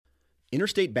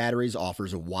Interstate Batteries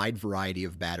offers a wide variety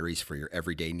of batteries for your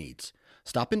everyday needs.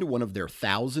 Stop into one of their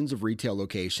thousands of retail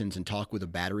locations and talk with a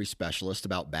battery specialist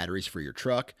about batteries for your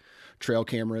truck, trail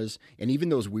cameras, and even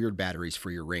those weird batteries for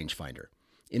your rangefinder.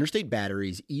 Interstate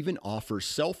Batteries even offers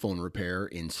cell phone repair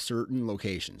in certain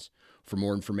locations. For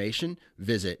more information,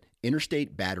 visit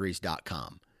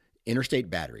interstatebatteries.com. Interstate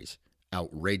Batteries,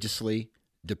 outrageously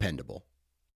dependable.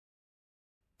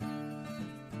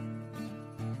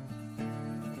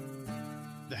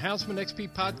 The Houndsman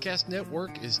XP Podcast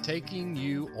Network is taking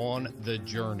you on the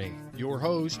journey. Your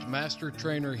host, Master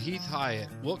Trainer Heath Hyatt,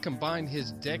 will combine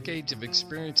his decades of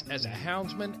experience as a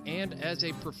houndsman and as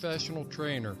a professional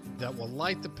trainer that will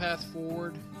light the path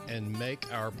forward and make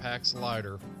our packs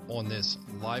lighter on this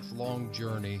lifelong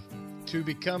journey to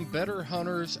become better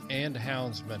hunters and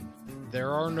houndsmen. There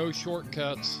are no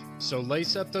shortcuts, so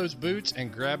lace up those boots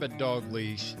and grab a dog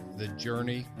leash. The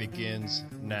journey begins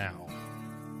now.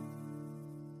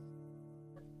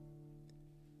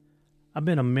 I've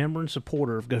been a member and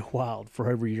supporter of Go Wild for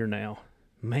over a year now.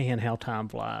 Man, how time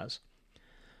flies.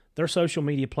 Their social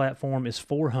media platform is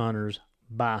for hunters,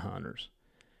 by hunters.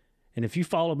 And if you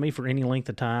followed me for any length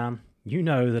of time, you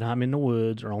know that I'm in the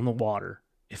woods or on the water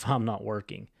if I'm not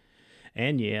working.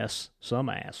 And yes, some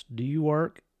ask, do you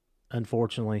work?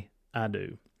 Unfortunately, I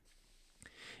do.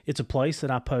 It's a place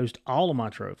that I post all of my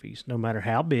trophies, no matter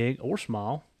how big or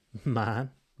small.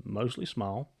 Mine, mostly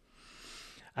small.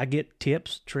 I get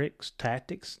tips, tricks,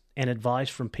 tactics, and advice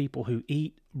from people who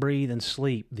eat, breathe, and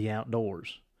sleep the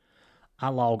outdoors. I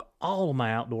log all of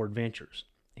my outdoor adventures,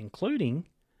 including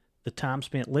the time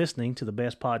spent listening to the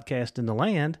best podcast in the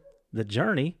land, The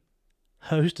Journey,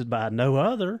 hosted by no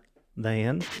other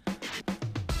than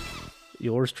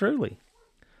yours truly.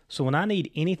 So when I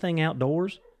need anything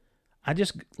outdoors, I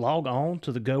just log on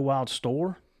to the Go Wild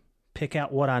store, pick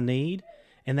out what I need,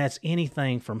 and that's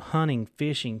anything from hunting,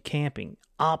 fishing, camping,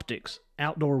 optics,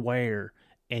 outdoor wear,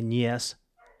 and yes,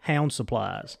 hound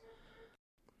supplies.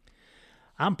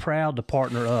 I'm proud to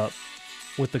partner up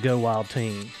with the Go Wild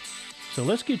team. So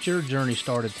let's get your journey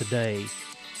started today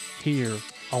here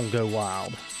on Go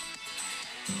Wild.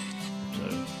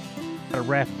 So, to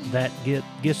wrap that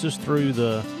gets us through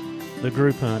the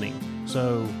group hunting.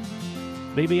 So,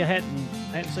 BB, I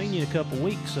hadn't seen you in a couple of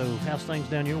weeks, so how's things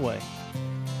down your way?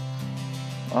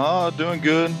 Doing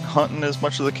good. Hunting as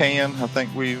much as I can. I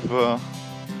think we've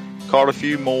caught a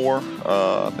few more.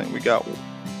 I think we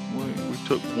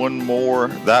took one more.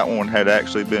 That one had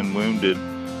actually been wounded.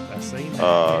 I seen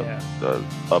that.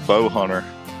 A bow hunter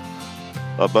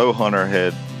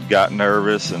had got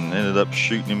nervous and ended up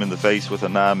shooting him in the face with a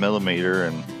 9mm,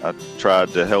 and I tried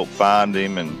to help find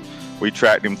him, and we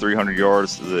tracked him 300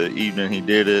 yards the evening he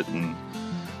did it, and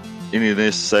any of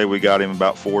this to say we got him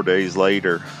about 4 days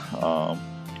later.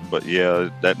 But yeah,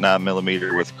 that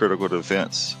 9mm with critical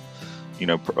defense,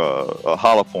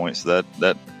 hollow points, that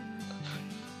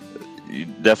you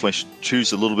definitely should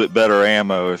choose a little bit better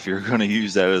ammo if you're going to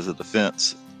use that as a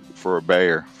defense for a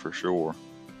bear, for sure.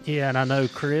 Yeah, and I know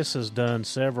Chris has done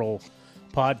several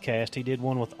podcasts. He did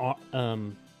one with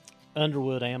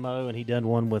Underwood ammo, and he done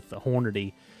one with the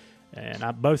Hornady.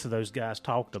 And both of those guys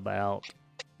talked about,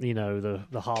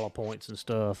 the hollow points and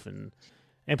stuff, and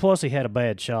plus he had a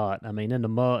bad shot. I mean, in the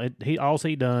mud, all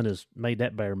he done is made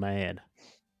that bear mad.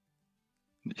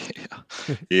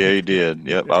 Yeah, he did.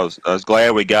 Yep, I was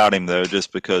glad we got him though,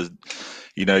 just because,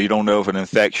 you don't know if an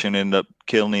infection ended up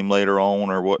killing him later on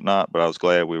or whatnot. But I was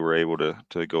glad we were able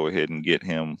to go ahead and get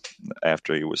him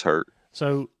after he was hurt.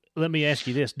 So let me ask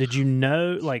you this: did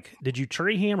you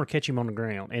tree him or catch him on the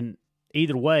ground? And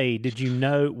either way, did you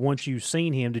know once you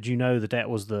seen him? Did you know that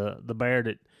was the bear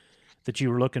that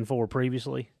you were looking for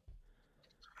previously?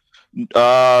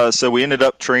 So we ended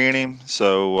up treeing him.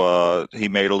 So he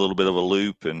made a little bit of a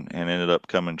loop and ended up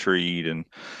coming treed. And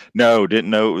no,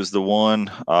 didn't know it was the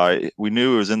one. We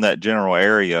knew it was in that general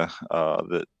area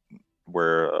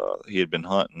where he had been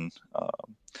hunting.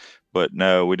 But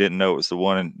no, we didn't know it was the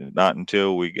one. And not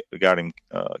until we got him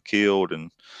killed,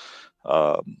 and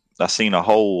I seen a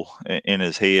hole in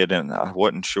his head, and I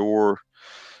wasn't sure.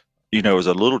 It was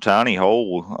a little tiny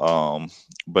hole,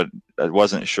 but I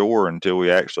wasn't sure until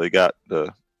we actually got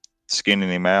the skinning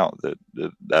him out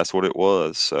that's what it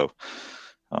was. So,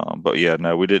 but yeah,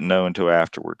 no, we didn't know until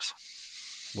afterwards.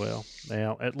 Well,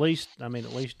 now at least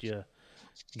you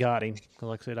got him.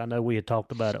 Like I said, I know we had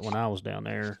talked about it when I was down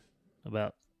there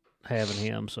about having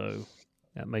him, so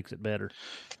that makes it better.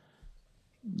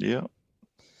 Yeah.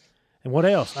 And what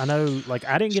else? I know,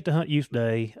 I didn't get to hunt Youth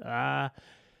Day. I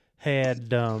had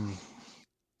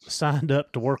signed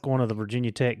up to work one of the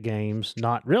Virginia Tech games,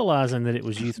 not realizing that it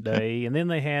was youth day, and then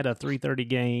they had a 3:30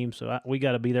 game, so we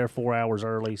got to be there 4 hours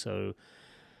early. So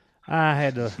I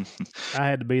had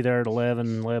to be there at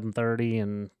 11:30,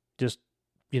 and just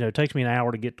it takes me an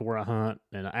hour to get to where I hunt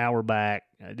and an hour back.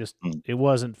 It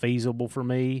wasn't feasible for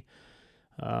me.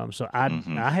 So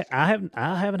I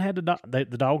haven't had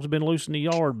the dogs have been loose in the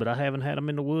yard, but I haven't had them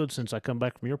in the woods since I come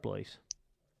back from your place.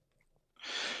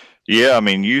 Yeah, I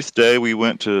mean, Youth Day, we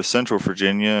went to Central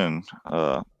Virginia, and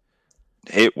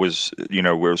it was, we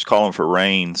was calling for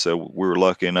rain, so we were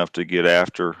lucky enough to get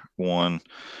after one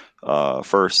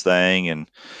first thing, and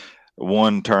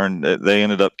one turn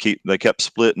they kept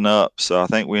splitting up, so I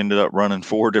think we ended up running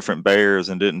 4 different bears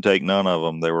and didn't take none of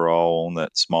them. They were all on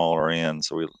that smaller end,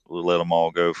 so we let them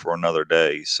all go for another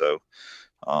day. So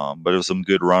but it was some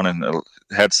good running.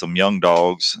 Had some young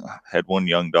dogs. Had one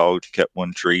young dog that kept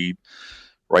one treed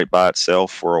right by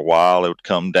itself for a while. It would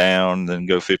come down, then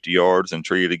go 50 yards and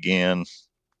tree it again,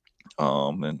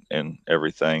 and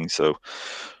everything. So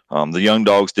the young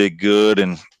dogs did good,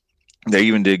 and they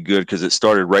even did good because it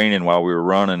started raining while we were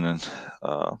running, and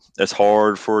it's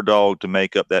hard for a dog to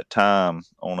make up that time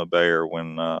on a bear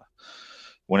when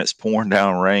it's pouring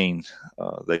down rain.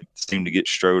 They seem to get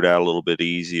strode out a little bit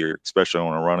easier, especially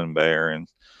on a running bear. And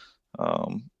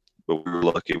but we were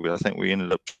lucky. I think we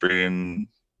ended up treeing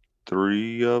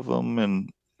 3 of them,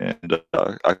 and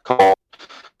I called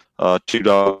 2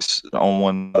 dogs on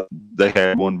one. They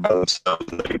had one by themselves.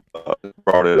 They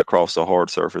brought it across the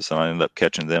hard surface, and I ended up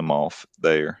catching them off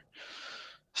there.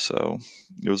 So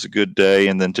it was a good day.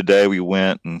 And then today we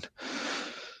went and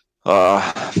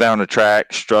found a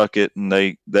track, struck it, and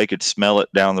they could smell it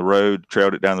down the road,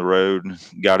 trailed it down the road, and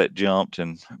got it jumped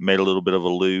and made a little bit of a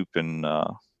loop, and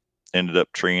ended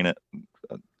up treeing it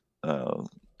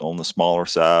on the smaller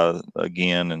side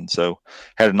again. And so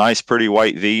had a nice pretty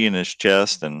white V in his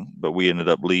chest, but we ended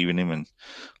up leaving him and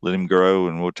let him grow,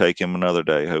 and we'll take him another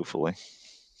day, hopefully.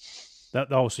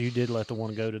 So you did let the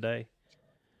one go today?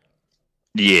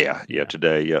 Yeah,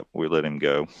 today, yep, we let him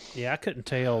go. Yeah, I couldn't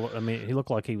tell. I mean, he looked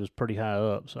like he was pretty high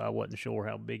up, so I wasn't sure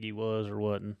how big he was or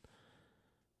wasn't.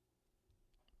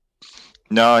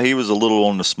 No, he was a little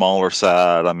on the smaller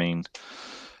side. I mean,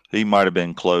 he might have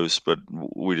been close, but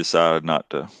we decided not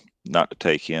to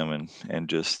take him, and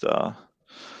just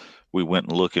we went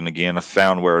and looking again. I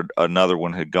found where another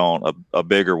one had gone. A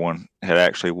bigger one had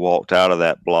actually walked out of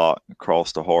that block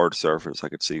across the hard surface. I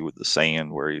could see with the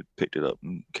sand where he picked it up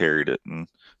and carried it and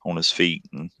on his feet.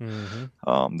 And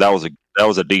that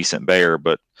was a decent bear,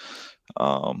 but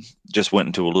just went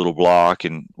into a little block,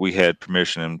 and we had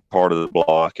permission in part of the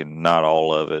block and not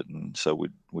all of it, and so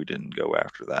we didn't go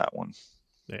after that one.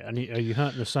 Yeah, and are you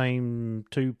hunting the same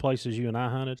 2 places you and I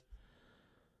hunted?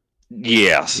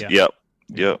 Yes. Yeah.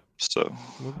 Yep. So,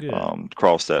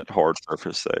 across that hard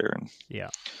surface there, and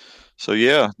So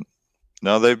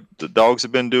no, the dogs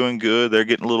have been doing good. They're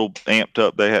getting a little amped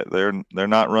up. They're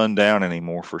not run down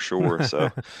anymore for sure.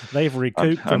 So they've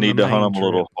recouped. I need to hunt them a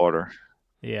little harder.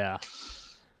 Yeah,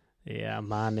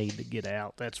 mine need to get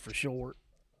out. That's for sure.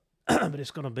 But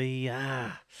it's going to be.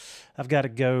 I've got to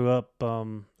go up.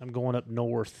 I'm going up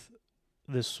north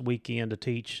this weekend to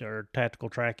teach our tactical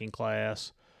tracking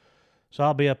class. So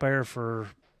I'll be up there for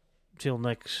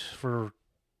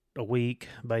a week,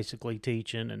 basically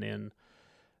teaching, and then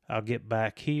I'll get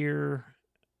back here,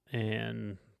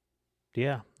 and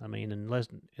until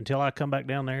I come back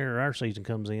down there or our season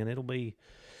comes in, they'll be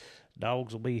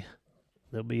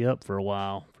up for a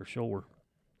while for sure.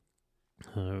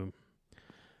 I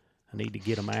need to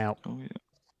get them out. Oh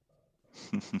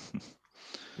yeah.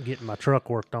 Getting my truck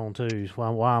worked on too.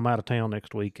 While I'm out of town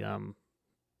next week, I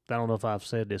don't know if I've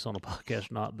said this on the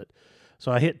podcast or not, but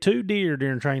so I hit 2 deer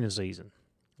during training season.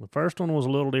 The first one was a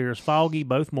little deer. It was foggy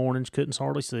both mornings, couldn't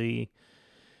hardly see.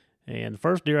 And the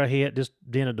first deer I hit just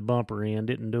dented the bumper in,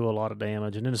 didn't do a lot of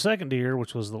damage. And then the second deer,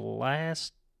 which was the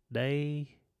last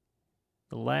day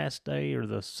or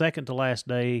the second to last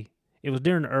day, it was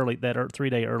during that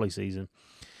 3-day early season.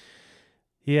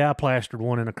 Yeah, I plastered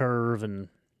one in a curve, and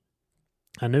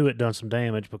I knew it done some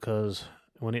damage because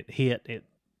when it hit, it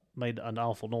made an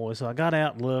awful noise. So I got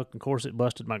out and looked. Of course, it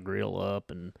busted my grill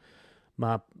up and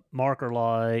my marker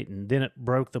light, and then it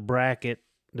broke the bracket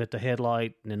that the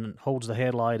headlight and holds the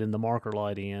headlight and the marker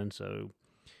light in. So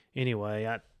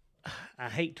anyway, I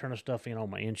hate turning stuff in on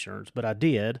my insurance, but I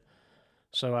did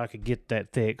so I could get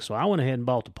that fixed. So I went ahead and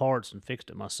bought the parts and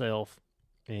fixed it myself.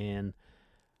 And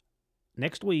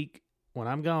next week, when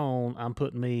I'm gone, I'm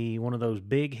putting me one of those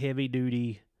big,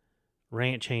 heavy-duty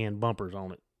ranch hand bumpers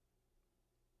on it.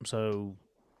 So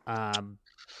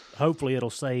hopefully it'll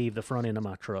save the front end of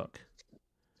my truck.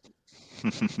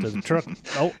 to the truck.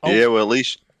 Oh, Yeah, well, at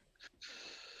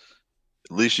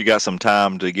least you got some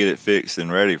time to get it fixed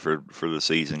and ready for the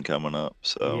season coming up.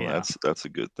 So yeah. that's a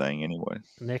good thing anyway.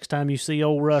 Next time you see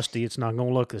old Rusty, it's not going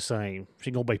to look the same.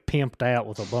 She's going to be pimped out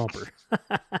with a bumper.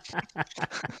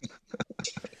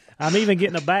 I'm even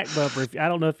getting a back bumper. I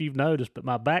don't know if you've noticed, but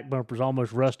my back bumper's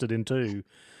almost rusted in two.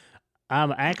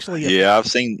 I'm actually I've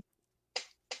seen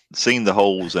the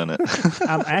holes in it.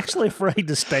 I'm actually afraid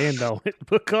to stand on it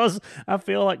because I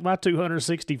feel like my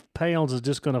 260 pounds is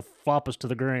just going to flop us to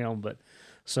the ground. But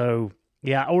so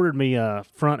yeah, I ordered me a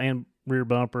front and rear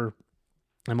bumper.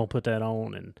 I'm gonna put that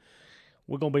on, and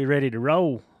we're gonna be ready to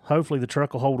roll. Hopefully, the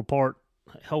truck will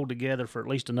hold together for at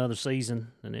least another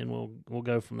season, and then we'll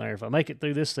go from there. If I make it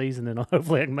through this season, then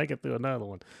hopefully I can make it through another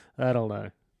one. I don't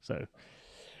know. So,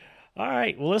 all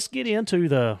right, well, let's get into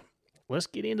the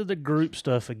group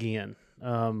stuff again.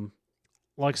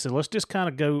 Like I said, let's just kind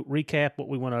of go recap what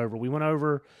we went over. We went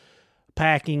over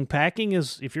packing. Packing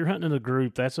is, if you're hunting in a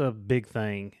group, that's a big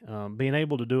thing. Being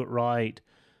able to do it right,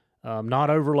 not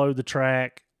overload the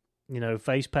track.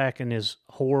 Face packing is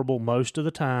horrible most of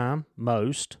the time.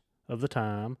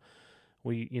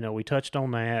 We touched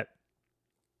on that.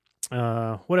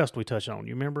 What else did we touch on?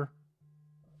 You remember?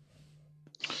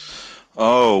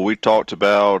 Oh, we talked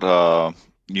about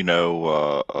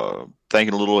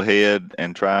thinking a little ahead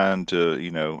and trying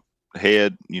to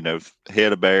head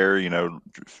a bear,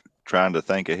 trying to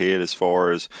think ahead as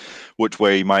far as which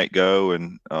way you might go,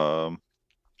 and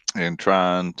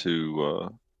trying to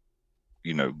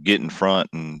get in front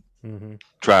and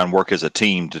try and work as a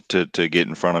team to get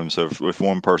in front of them. So if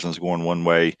one person's going one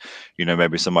way,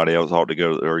 maybe somebody else ought to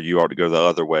go, or you ought to go the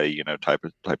other way, type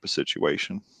of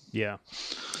situation. Yeah.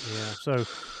 So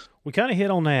we kind of hit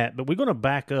on that, but we're going to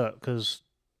back up because,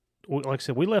 like I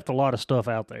said, we left a lot of stuff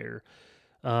out there.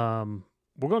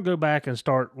 We're going to go back and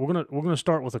start. We're going to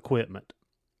start with equipment.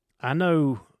 I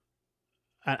know.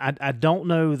 I don't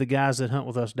know the guys that hunt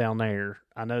with us down there.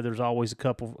 I know there's always a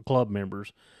couple of club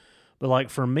members, but like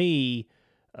for me,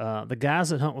 the guys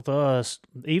that hunt with us,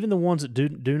 even the ones that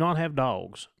do not have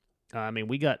dogs. I mean,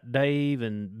 we got Dave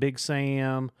and Big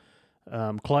Sam,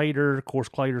 Clater. Of course,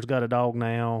 Clater's got a dog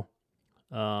now.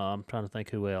 I'm trying to think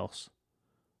who else.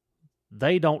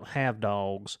 They don't have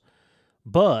dogs,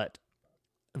 but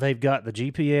they've got the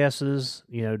GPSs.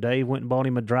 Dave went and bought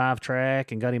him a drive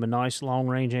track and got him a nice long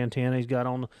range antenna he's got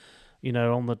on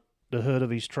the hood of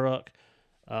his truck.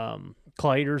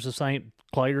 Clater's the same.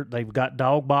 Clater, they've got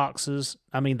dog boxes.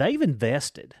 I mean, they've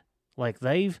invested. Like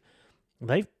they've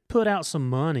put out some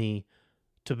money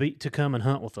to come and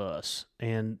hunt with us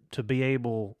and to be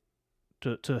able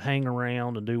to hang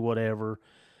around and do whatever.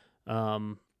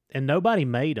 And nobody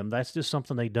made them. That's just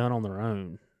something they done on their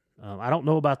own. I don't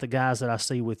know about the guys that I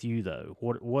see with you though.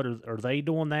 What are they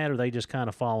doing that, or are they just kind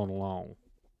of following along?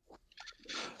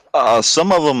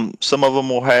 Some of them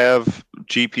will have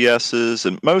GPSs,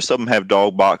 and most of them have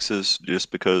dog boxes,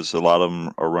 just because a lot of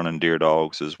them are running deer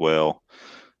dogs as well.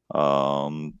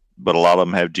 But a lot of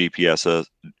them have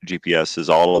GPSs.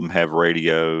 All of them have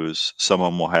radios. Some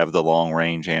of them will have the long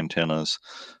range antennas.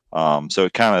 So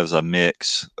it kind of is a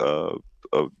mix of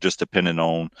just depending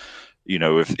on,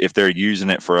 if they're using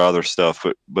it for other stuff.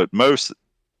 But most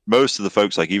of the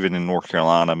folks, like even in North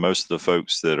Carolina, most of the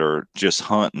folks that are just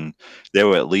hunting, they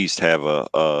will at least have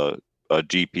a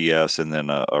GPS and then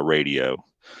a radio,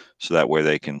 so that way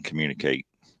they can communicate.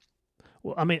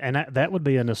 Well, I mean, and that would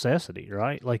be a necessity,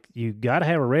 right? Like you got to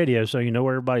have a radio so you know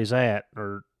where everybody's at,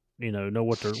 or know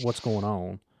what's going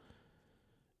on.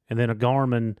 And then a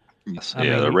Garmin. Yes,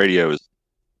 the radio is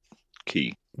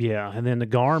key. Yeah, and then the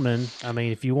Garmin. I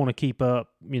mean, if you want to keep up,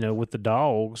 with the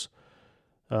dogs,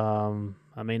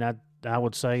 I mean, I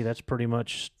would say that's pretty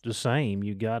much the same.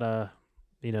 You gotta,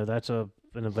 that's an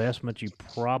investment you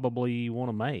probably want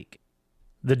to make.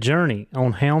 The Journey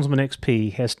on Houndsman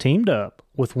XP has teamed up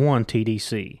with One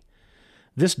TDC.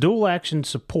 This dual-action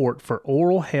support for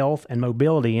oral health and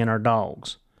mobility in our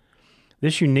dogs.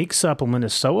 This unique supplement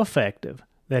is so effective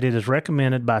that it is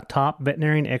recommended by top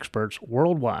veterinarian experts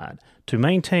worldwide to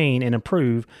maintain and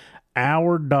improve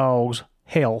our dog's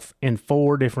health in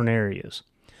 4 different areas.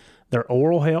 Their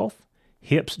oral health,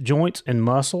 hips, joints, and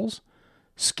muscles,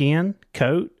 skin,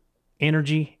 coat,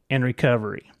 energy, and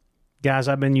recovery. Guys,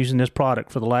 I've been using this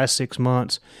product for the last 6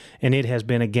 months, and it has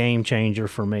been a game changer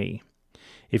for me.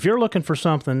 If you're looking for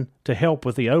something to help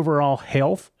with the overall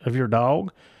health of your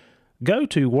dog, go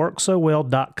to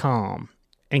worksowell.com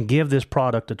and give this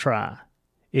product a try.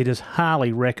 It is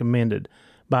highly recommended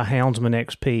by Houndsman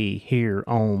XP here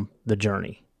on The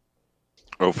Journey.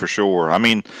 Oh, for sure. I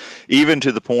mean, even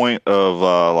to the point of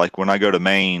like when I go to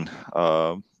Maine,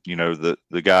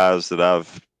 the guys that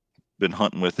I've been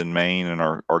hunting with in Maine and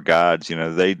our guides,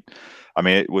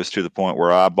 it was to the point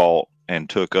where I bought and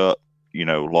took up,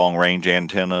 long range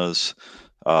antennas.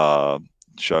 Uh,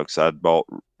 I'd bought,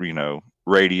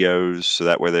 radios so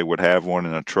that way they would have one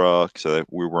in a truck so that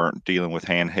we weren't dealing with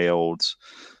handhelds,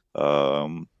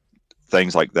 um,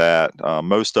 things like that.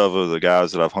 Most of the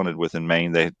guys that I've hunted with in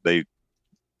Maine, they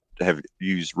have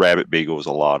used rabbit beagles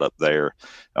a lot up there.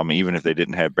 Even if they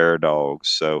didn't have bear dogs,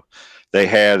 so they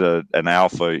had an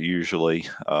alpha usually,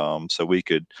 so we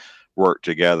could work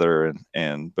together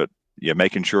but yeah,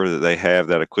 making sure that they have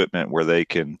that equipment where they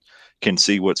can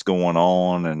see what's going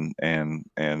on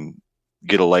and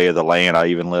get a lay of the land. I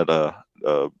even let a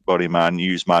buddy of mine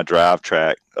use my drive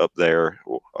track up there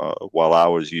while I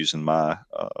was using my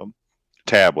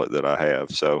tablet that I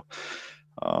have. So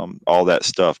all that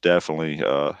stuff definitely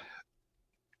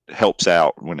helps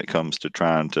out when it comes to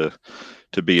trying to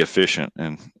be efficient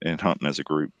and hunting as a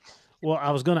group. Well,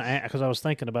 I was going to ask, because I was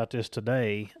thinking about this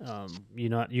today.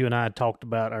 You and I had talked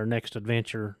about our next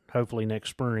adventure, hopefully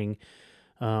next spring.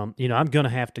 I'm going to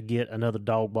have to get another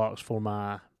dog box for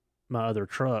my other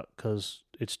truck because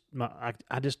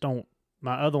I just don't.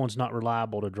 My other one's not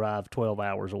reliable to drive 12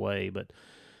 hours away. But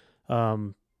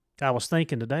I was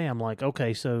thinking today, I'm like,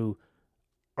 okay, so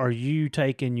are you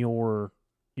taking your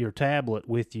tablet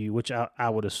with you? Which I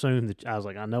would assume that I was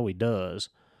like, I know he does.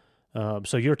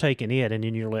 So you're taking it, and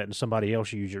then you're letting somebody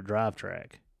else use your drive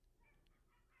track.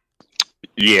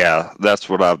 Yeah, that's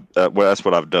what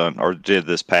I've done or did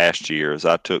this past year. Is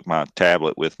I took my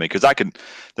tablet with me because I can.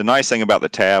 The nice thing about the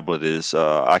tablet is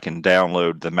I can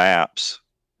download the maps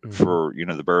for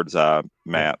the bird's eye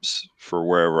maps for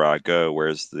wherever I go.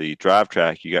 Whereas the drive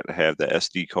track, you got to have the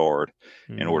SD card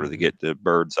in order to get the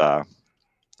bird's eye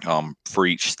for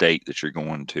each state that you're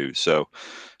going to. So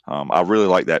I really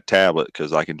like that tablet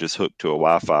because I can just hook to a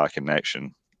Wi-Fi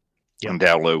connection and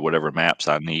download whatever maps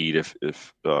I need if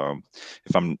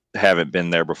I'm haven't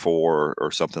been there before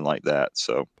or something like that.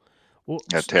 So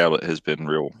that tablet has been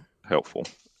real helpful.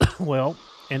 Well,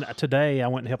 and today I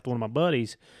went and helped one of my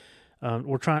buddies.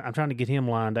 I'm trying to get him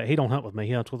lined up. He don't hunt with me.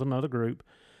 He hunts with another group.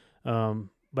 But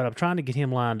I'm trying to get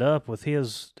him lined up with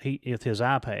his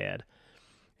iPad.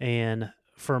 And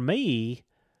for me,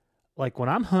 like when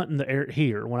I'm hunting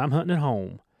when I'm hunting at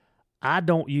home, I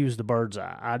don't use the bird's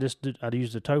eye. I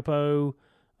use the topo,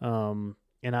 and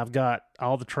I've got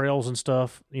all the trails and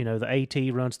stuff. The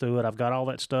AT runs through it. I've got all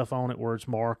that stuff on it where it's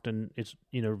marked and it's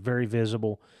very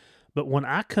visible. But when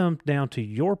I come down to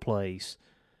your place,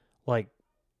 like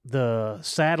the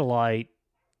satellite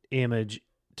image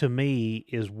to me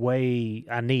is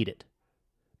I need it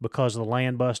because the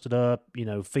land busted up.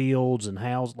 Fields and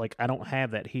houses. Like I don't have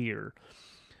that here.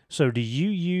 So do you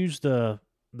use the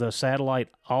satellite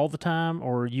all the time,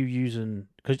 or are you using?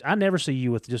 Because I never see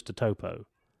you with just a topo.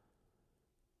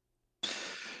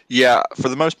 Yeah, for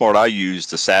the most part, I use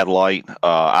the satellite.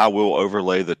 I will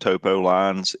overlay the topo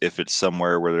lines if it's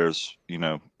somewhere where there's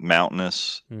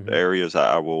mountainous areas.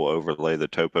 I will overlay the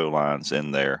topo lines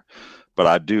in there. But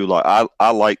I do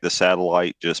I like the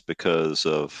satellite just because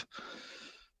of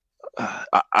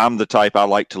I'm the type I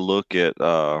like to look at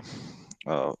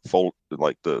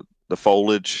like the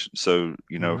foliage. So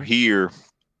here,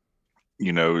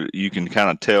 you can kind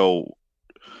of tell.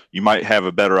 You might have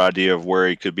a better idea of where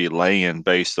he could be laying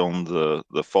based on the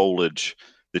foliage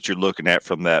that you're looking at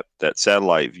from that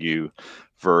satellite view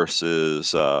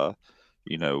versus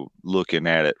looking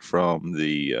at it from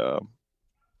the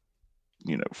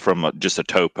from just a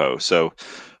topo. So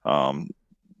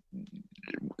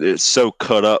it's so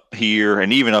cut up here,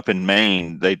 and even up in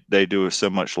Maine, they do so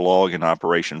much logging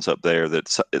operations up there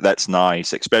that's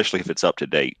nice, especially if it's up to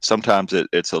date. Sometimes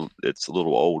it's a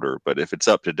little older, but if it's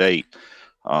up to date,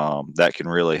 that can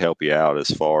really help you out as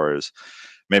far as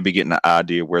maybe getting an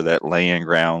idea where that laying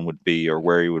ground would be or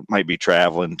where he might be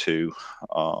traveling to,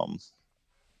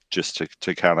 just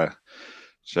to kind of,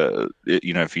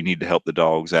 if you need to help the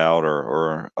dogs out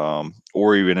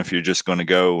or even if you're just going to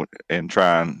go and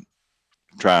try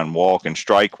and walk and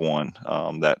strike one,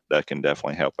 that can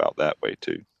definitely help out that way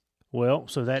too. Well,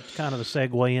 so that's kind of the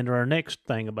segue into our next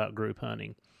thing about group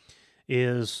hunting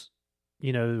is,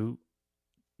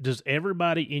 does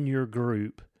everybody in your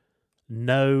group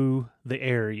know the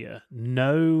area,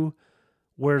 know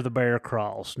where the bear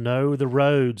cross, know the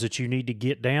roads that you need to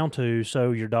get down to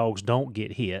so your dogs don't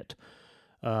get hit,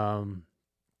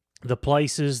 the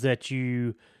places that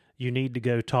you need to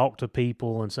go talk to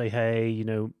people and say, hey,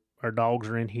 our dogs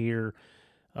are in here.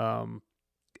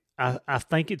 I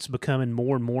think it's becoming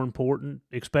more and more important,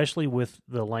 especially with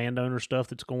the landowner stuff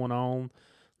that's going on,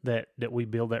 that we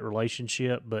build that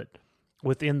relationship. But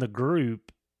within the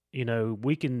group,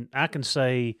 I can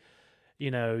say,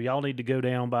 y'all need to go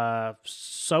down by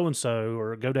so and so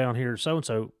or go down here so and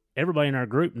so. Everybody in our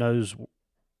group knows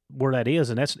where that is,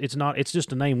 and it's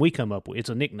just a name we come up with. It's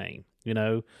a nickname,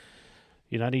 I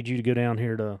need you to go down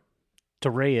here to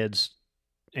Reds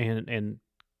and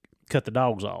cut the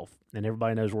dogs off, and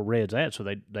everybody knows where Red's at, so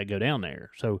they go down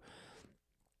there. So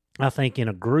I think in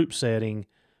a group setting,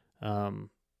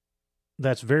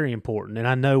 that's very important. And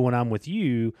I know when I'm with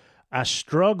you, I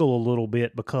struggle a little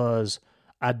bit because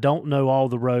I don't know all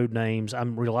the road names.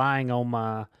 I'm relying on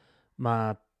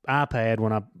my iPad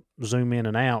when I zoom in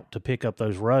and out to pick up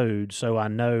those roads, so I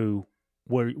know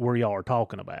where y'all are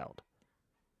talking about.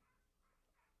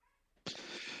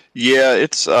 Yeah,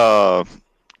 it's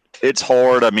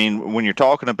hard. I mean, when you're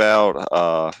talking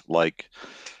about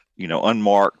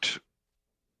unmarked,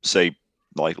 say,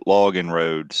 like logging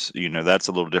roads, that's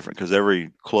a little different because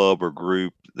every club or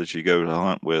group that you go to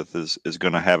hunt with is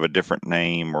going to have a different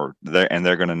name,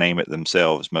 they're going to name it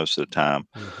themselves most of the time.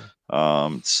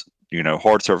 Mm-hmm.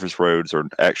 Hard surface roads or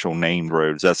actual named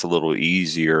roads, that's a little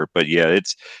easier, but yeah,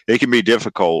 it can be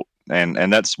difficult, and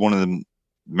that's one of the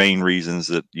main reasons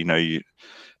that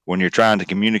when you're trying to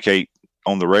communicate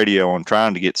on the radio and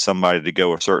trying to get somebody to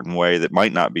go a certain way that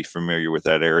might not be familiar with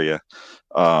that area,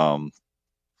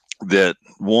 that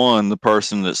one, the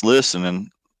person that's listening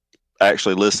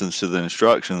actually listens to the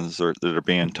instructions that are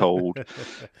being told,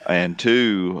 and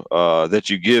two, that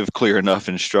you give clear enough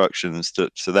instructions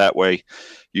so that way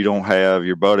you don't have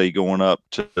your buddy going up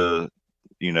to the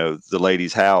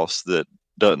lady's house that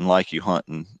doesn't like you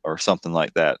hunting or something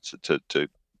like that, to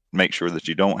make sure that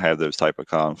you don't have those type of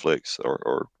conflicts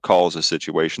or cause a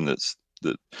situation that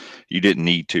you didn't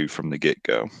need to from the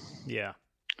get-go. Yeah.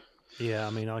 I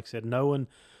mean, like I said, knowing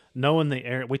the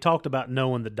area. We talked about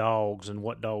knowing the dogs and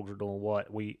what dogs are doing what.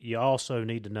 You also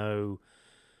need to know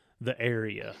the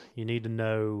area. You need to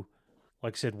know,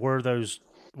 like I said, where those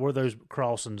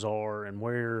crossings are and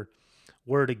where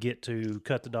to get to,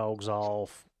 cut the dogs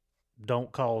off.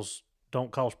 Don't cause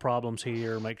problems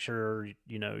here. Make sure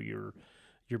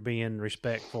you're being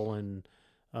respectful and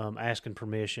asking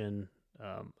permission.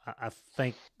 I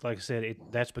think, like I said,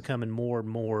 that's becoming more and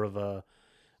more of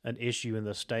an issue in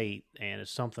the state, and it's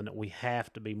something that we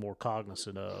have to be more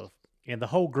cognizant of. And the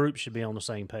whole group should be on the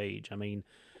same page. I mean,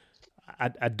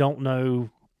 I don't know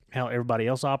how everybody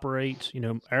else operates.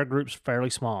 Our group's fairly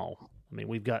small. I mean,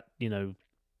 we've got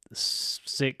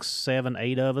 6, 7,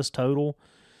 8 of us total.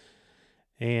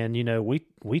 And,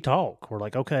 we talk. We're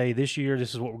like, okay, this year,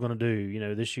 this is what we're going to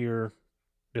do. This year,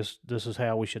 this is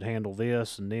how we should handle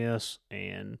this and this.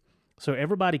 And so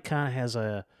everybody kind of has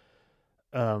a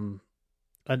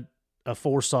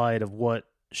foresight of what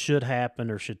should happen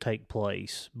or should take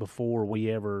place before we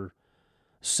ever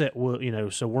set.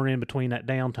 So we're in between that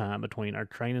downtime between our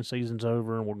training season's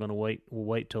over and we'll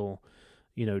wait till,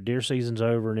 deer season's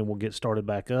over, and then we'll get started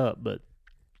back up. But,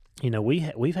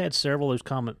 we've had several of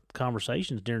those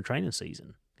conversations during training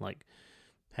season. Like,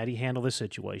 how do you handle this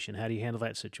situation? How do you handle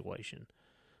that situation?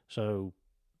 So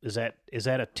is that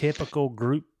a typical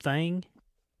group thing?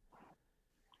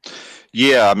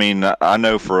 Yeah, I mean, I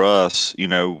know for us,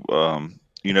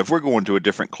 if we're going to a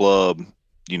different club,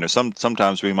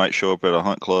 sometimes we might show up at a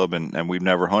hunt club and we've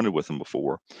never hunted with them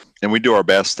before, and we do our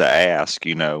best to ask,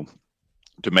 to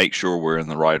make sure we're in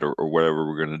the right or whatever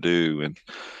we're going to do,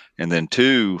 and then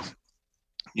two,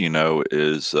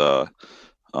 is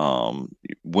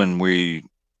when we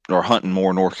are hunting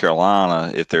more North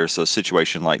Carolina, if there's a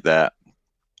situation like that,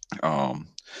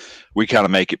 we kind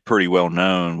of make it pretty well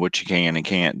known what you can and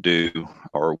can't do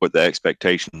or what the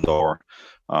expectations are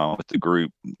with the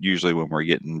group, usually when we're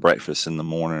getting breakfast in the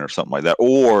morning or something like that.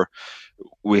 Or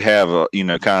we have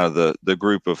kind of the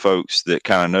group of folks that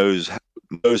kind of knows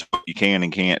what you can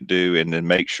and can't do, and then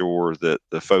make sure that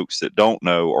the folks that don't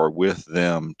know are with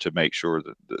them to make sure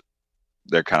that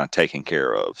they're kind of taken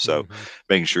care of. So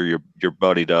making sure you're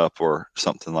buddied up or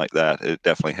something like that, it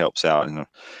definitely helps out. And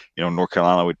North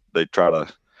Carolina, they try to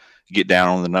get down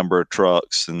on the number of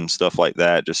trucks and stuff like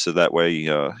that, just so that way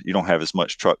you don't have as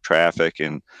much truck traffic,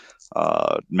 and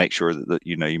make sure that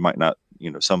you might not,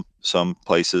 some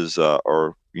places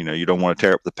are, you don't want to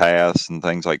tear up the paths and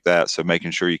things like that. So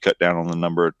making sure you cut down on the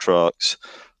number of trucks.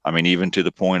 I mean, even to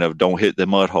the point of don't hit the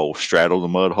mud hole, straddle the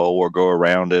mud hole or go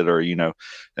around it, or,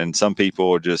 and some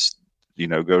people will just,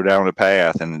 go down a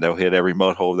path and they'll hit every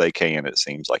mud hole they can, it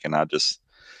seems like. And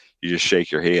you just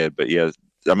shake your head. But yeah,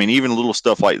 I mean, even little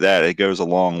stuff like that, it goes a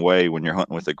long way when you're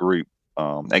hunting with a group,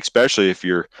 especially if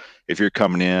you're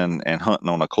coming in and hunting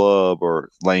on a club or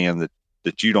land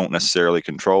that you don't necessarily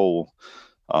control.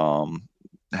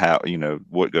 how,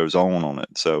 what goes on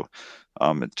it. So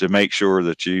to make sure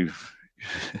that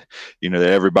that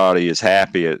everybody is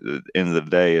happy at the end of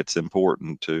the day, it's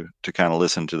important to kind of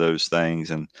listen to those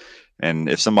things. And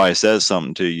if somebody says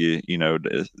something to you,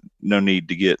 no need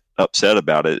to get upset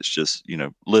about it. It's just,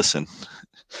 listen.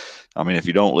 I mean, if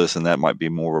you don't listen, that might be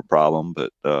more of a problem,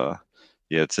 but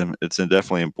yeah, it's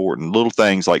definitely important. Little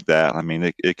things like that. I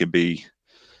mean, it could be,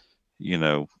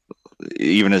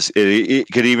 even as it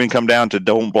could even come down to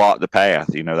don't block the path.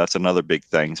 That's another big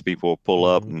thing. People will pull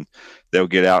up and they'll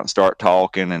get out and start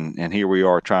talking, and here we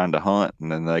are trying to hunt,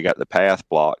 and then they got the path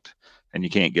blocked, and you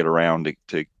can't get around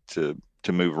to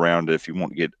move around it if you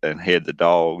want to get and head the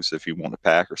dogs, if you want to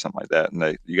pack or something like that,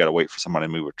 and you got to wait for somebody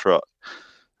to move a truck.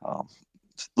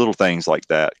 Little things like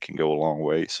that can go a long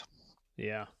ways.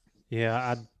 Yeah.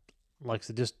 I like I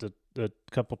said, just a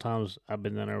couple times I've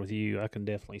been down there with you, I can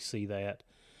definitely see that.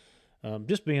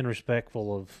 Just being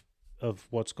respectful of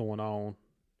what's going on,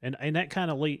 and that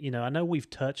kind of I know we've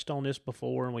touched on this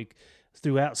before, and we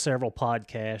throughout several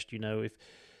podcasts, if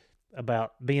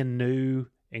about being new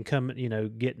and coming,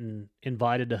 getting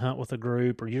invited to hunt with a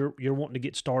group, or you're wanting to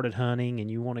get started hunting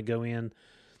and you want to go in,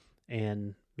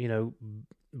 and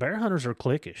bear hunters are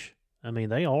cliquish. I mean,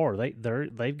 they are.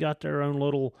 They've got their own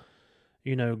little,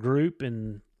 group,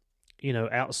 and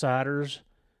outsiders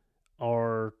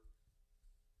are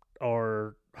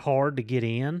hard to get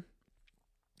in.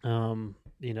 I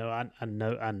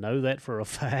know that for a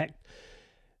fact.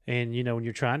 And when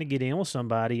you're trying to get in with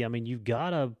somebody, I mean, you've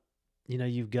gotta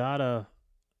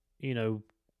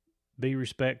be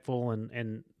respectful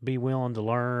and be willing to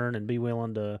learn, and be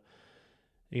willing to,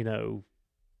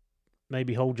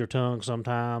 maybe hold your tongue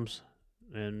sometimes.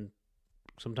 And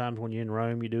sometimes when you're in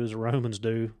Rome, you do as the Romans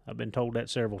do. I've been told that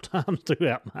several times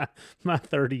throughout my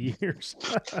 30 years.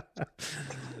 So,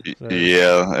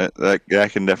 yeah, that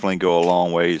can definitely go a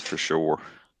long ways for sure.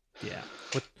 Yeah.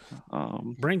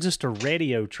 Brings us to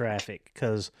radio traffic,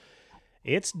 because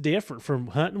it's different from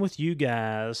hunting with you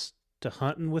guys to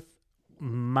hunting with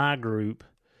my group.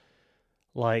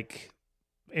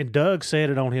 And Doug said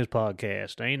it on his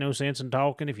podcast. There ain't no sense in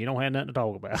talking if you don't have nothing to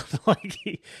talk about.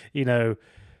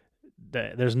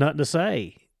 There's nothing to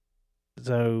say.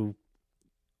 So,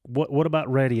 what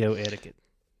about radio etiquette?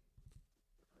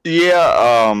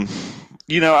 Yeah,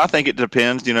 I think it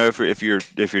depends. If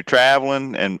you're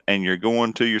traveling and you're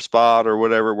going to your spot or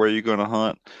whatever where you're going to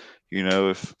hunt,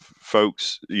 if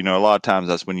folks, a lot of times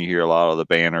that's when you hear a lot of the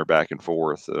banter back and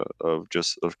forth of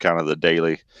kind of the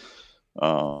daily,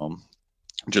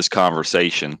 just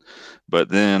conversation. But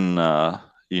then,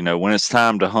 when it's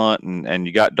time to hunt and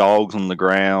you got dogs on the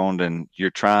ground and you're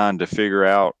trying to figure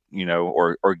out,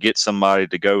 or get somebody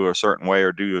to go a certain way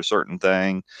or do a certain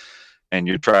thing, and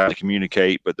you're trying to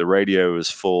communicate, but the radio is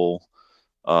full,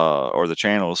 or the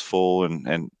channel is full,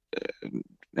 and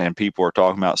people are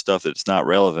talking about stuff that's not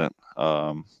relevant.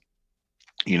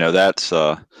 That's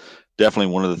definitely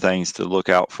one of the things to look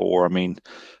out for. I mean,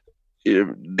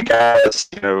 the guys,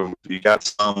 you got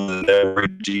some that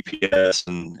read GPS,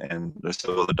 and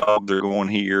so the dogs are going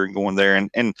here and going there,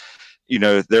 and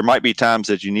there might be times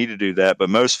that you need to do that, but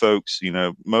most folks,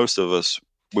 most of us,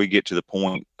 we get to the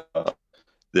point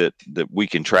that we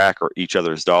can track each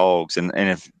other's dogs, and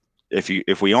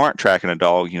if we aren't tracking a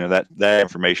dog, that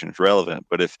information is relevant.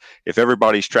 But if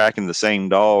everybody's tracking the same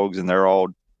dogs and they're all,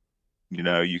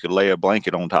 you could lay a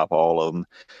blanket on top of all of them,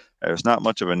 there's not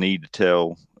much of a need to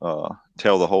tell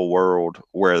the whole world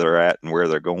where they're at and where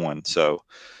they're going. So,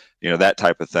 that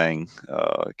type of thing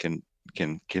can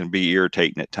be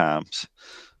irritating at times,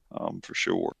 for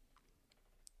sure.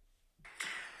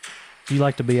 Do you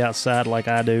like to be outside like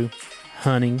I do?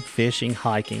 Hunting, fishing,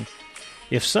 hiking?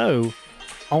 If so,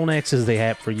 Onyx is the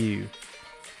app for you.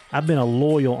 I've been a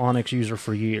loyal Onyx user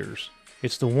for years.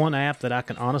 It's the one app that I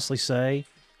can honestly say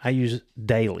I use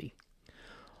daily.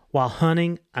 While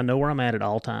hunting, I know where I'm at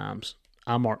all times.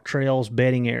 I mark trails,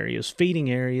 bedding areas,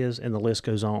 feeding areas, and the list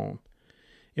goes on.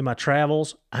 In my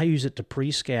travels, I use it to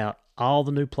pre-scout all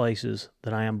the new places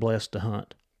that I am blessed to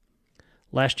hunt.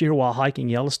 Last year while hiking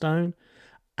Yellowstone,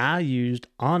 I used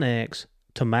Onyx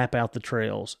to map out the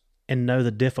trails and know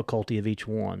the difficulty of each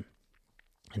one.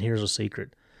 And here's a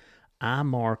secret. I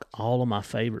mark all of my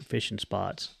favorite fishing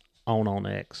spots on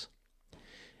Onyx.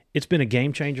 It's been a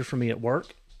game changer for me at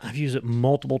work. I've used it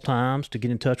multiple times to get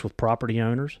in touch with property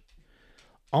owners.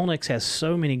 Onyx has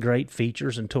so many great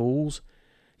features and tools,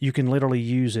 you can literally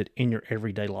use it in your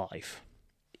everyday life.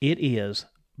 It is,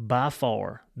 by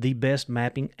far, the best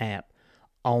mapping app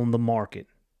on the market.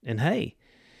 And hey,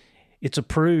 it's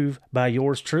approved by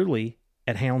yours truly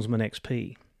at Houndsman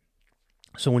XP.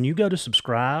 So when you go to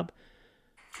subscribe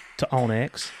to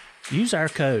OnX, use our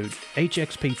code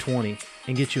HXP20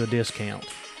 and get you a discount.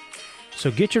 So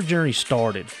get your journey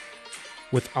started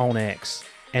with OnX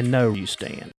and know where you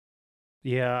stand.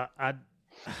 Yeah,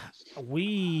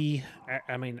 we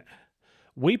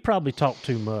probably talk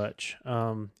too much.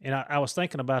 And I was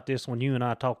thinking about this when you and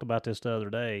I talked about this the other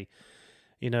day.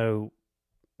 You know,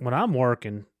 when I'm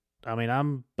working,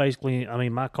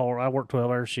 my car, I work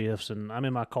 12-hour shifts, and I'm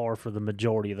in my car for the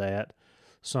majority of that.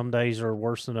 Some days are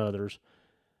worse than others.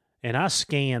 And I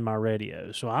scan my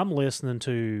radio. So I'm listening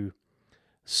to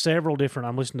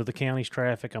I'm listening to the county's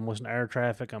traffic, I'm listening to our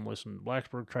traffic, I'm listening to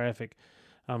Blacksburg traffic,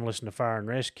 I'm listening to fire and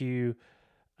rescue.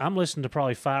 I'm listening to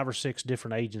probably 5 or 6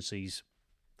 different agencies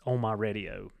on my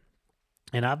radio.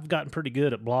 And I've gotten pretty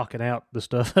good at blocking out the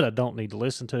stuff that I don't need to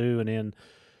listen to. And then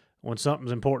when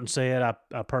something's important said,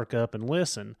 I perk up and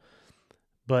listen.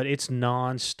 But it's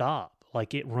nonstop.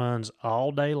 Like, it runs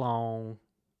all day long.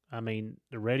 I mean,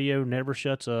 the radio never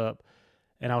shuts up.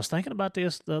 And I was thinking about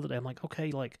this the other day. I'm like,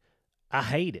 okay, like, I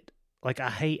hate it. Like, I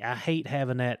hate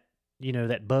having that,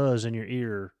 that buzz in your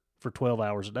ear for 12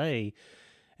 hours a day.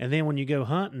 And then when you go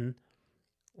hunting,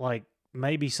 like,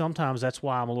 maybe sometimes that's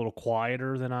why I'm a little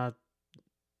quieter than I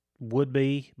would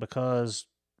be, because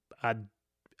I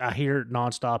hear it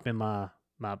nonstop in my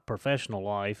professional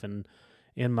life and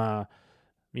in my,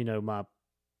 my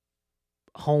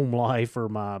home life or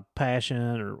my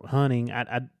passion or hunting.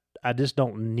 I just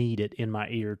don't need it in my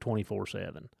ear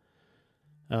 24/7.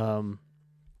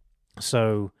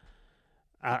 So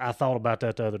I thought about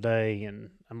that the other day,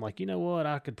 and I'm like, you know what?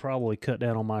 I could probably cut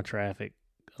down on my traffic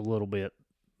a little bit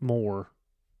more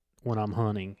when I'm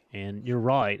hunting. And you're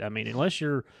right. I mean, unless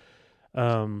you're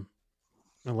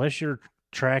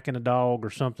tracking a dog or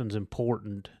something's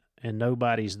important and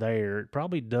nobody's there, it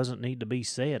probably doesn't need to be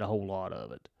said, a whole lot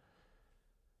of it.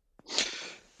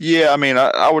 Yeah, I mean,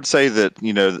 I would say that,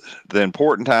 the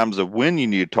important times of when you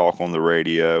need to talk on the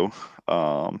radio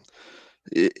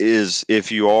is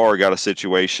if you are got a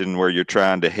situation where you're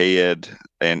trying to head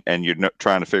and you're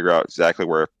trying to figure out exactly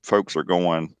where folks are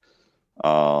going,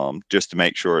 just to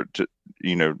make sure to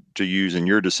use in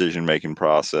your decision making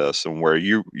process and where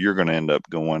you're going to end up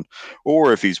going.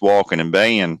 Or if he's walking and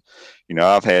baying,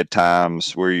 I've had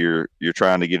times where you're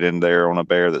trying to get in there on a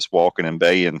bear that's walking and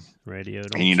baying, radio,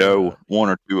 and one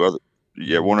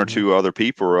or two other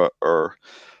people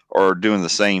are doing the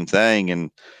same thing.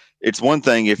 And it's one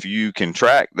thing if you can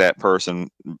track that person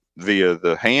via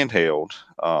the handheld,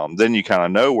 then you kind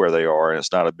of know where they are and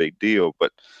it's not a big deal.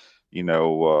 But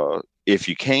if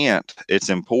you can't, it's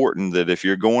important that if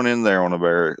you're going in there on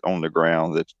the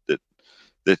ground, that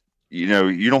you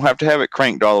don't have to have it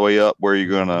cranked all the way up where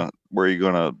you're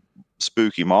gonna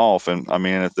spook him off. And I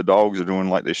mean, if the dogs are doing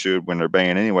like they should when they're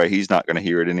baying anyway, he's not going to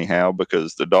hear it anyhow,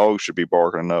 because the dog should be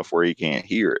barking enough where he can't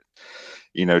hear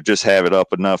it. Just have it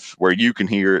up enough where you can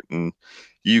hear it and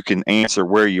you can answer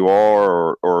where you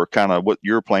are or kind of what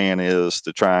your plan is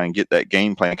to try and get that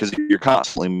game plan, because you're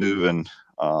constantly moving.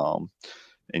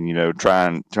 And try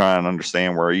and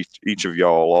understand where each of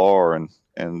y'all are, and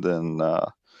then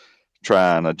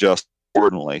try and adjust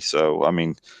accordingly. So I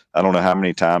mean, I don't know how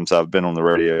many times I've been on the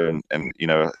radio, and you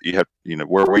have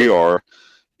where we are,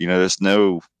 there's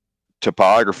no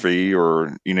topography,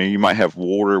 or you might have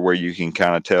water where you can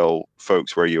kind of tell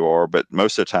folks where you are, but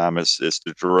most of the time it's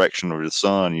the direction of the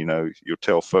sun. You'll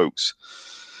tell folks,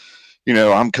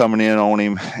 I'm coming in on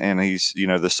him and he's,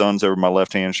 the sun's over my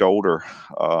left-hand shoulder,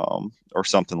 or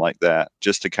something like that,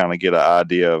 just to kind of get an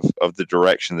idea of the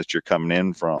direction that you're coming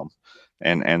in from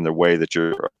and the way that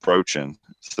you're approaching.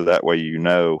 So that way,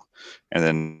 and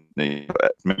then maybe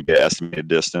estimated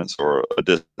distance or a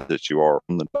distance that you are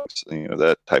from the dogs.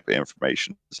 That type of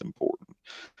information is important.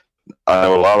 I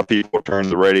know a lot of people turn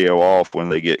the radio off when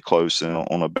they get close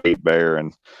on a big bear,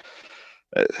 and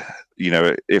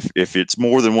if it's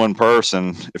more than one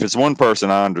person,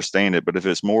 I understand it. But if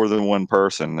it's more than one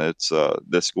person that's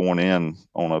going in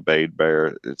on a bayed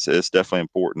bear, it's definitely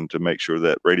important to make sure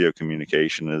that radio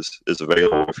communication is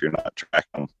available if you're not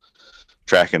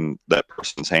tracking that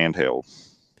person's handheld.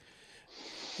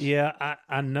 Yeah,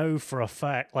 I know for a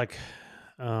fact, like,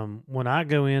 when I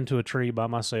go into a tree by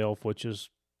myself, which is,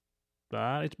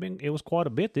 it was quite a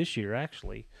bit this year,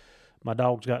 actually. My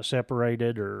dogs got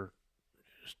separated or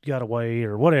got away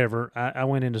or whatever. I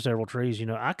went into several trees.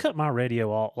 I cut my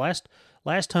radio off last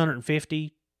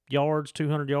 150 yards,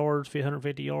 200 yards,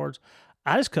 150 yards.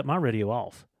 I just cut my radio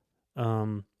off,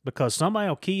 because somebody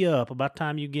will key up about the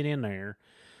time you get in there.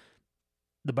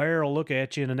 The bear will look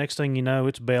at you, and the next thing you know,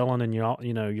 it's belling, and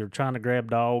you're trying to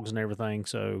grab dogs and everything.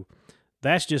 So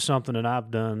that's just something that I've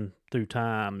done through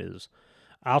time. Is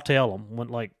I'll tell them when,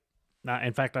 like,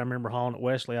 In fact, I remember hauling at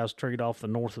Wesley. I was treed off the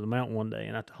north of the mountain one day,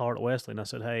 and I hauled at Wesley, and I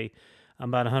said, "Hey, I'm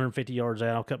about 150 yards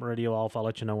out. I'll cut my radio off. I'll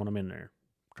let you know when I'm in there."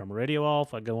 Turn my radio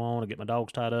off. I go on. I get my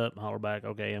dogs tied up. Holler back.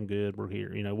 Okay, I'm good. We're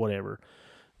here. Whatever.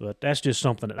 But that's just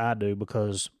something that I do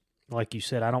because, like you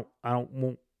said, I don't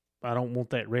want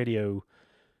that radio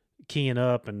keying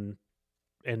up and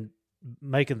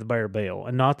making the bear bail.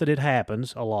 And not that it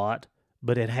happens a lot,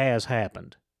 but it has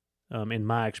happened. In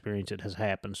my experience, it has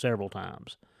happened several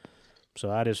times. So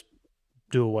I just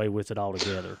do away with it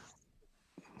altogether.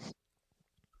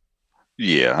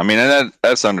 Yeah, I mean,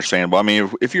 that's understandable. I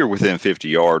mean, if you're within 50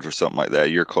 yards or something like that,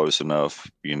 you're close enough,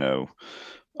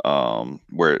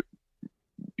 where,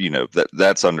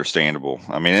 that's understandable.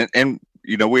 I mean, and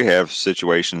we have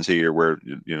situations here where,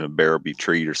 bear will be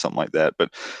treed or something like that.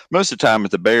 But most of the time,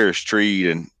 if the bear is treed,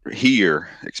 and here,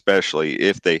 especially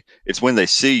it's when they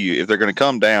see you, if they're going to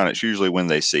come down, it's usually when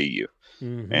they see you.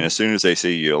 Mm-hmm. And as soon as they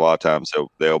see you, a lot of times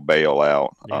they'll bail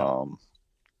out.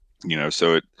 Yeah.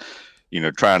 So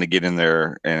trying to get in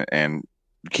there and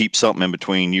keep something in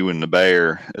between you and the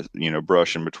bear,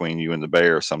 brushing between you and the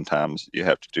bear. Sometimes you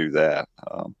have to do that.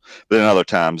 But then other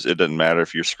times it doesn't matter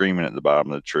if you're screaming at the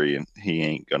bottom of the tree and he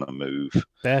ain't going to move.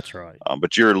 That's right.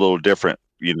 But you're a little different,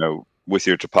 with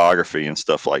your topography and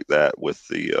stuff like that with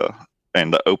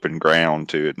and the open ground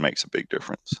too. It makes a big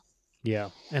difference. Yeah.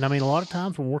 And I mean, a lot of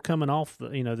times when we're coming off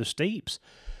the steeps,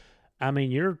 I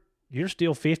mean, you're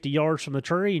still 50 yards from the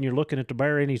tree and you're looking at the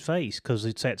bear in his face because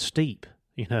it's that steep.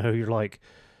 You're like,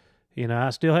 I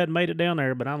still hadn't made it down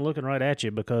there, but I'm looking right at you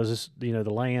because it's, the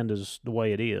land is the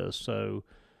way it is. So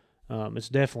it's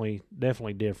definitely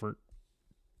different.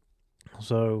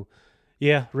 So,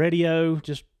 yeah, radio,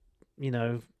 just,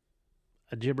 a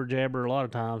jibber jabber a lot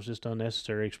of times, just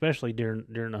unnecessary, especially during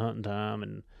the hunting time.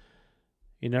 And,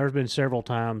 there's been several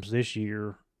times this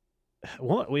year.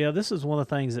 Well, yeah, this is one of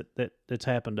the things that's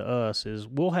happened to us is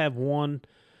we'll have one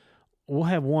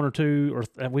or two, or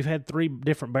we've had 3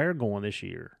 different bear going this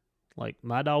year. Like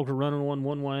my dogs are running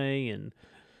one way, and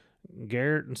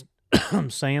Garrett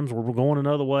and Sam's were going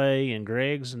another way, and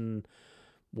Greg's and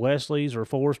Wesley's or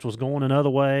Forrest was going another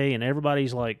way, and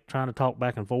everybody's like trying to talk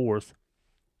back and forth,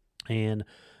 and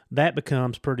that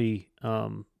becomes pretty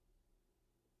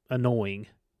annoying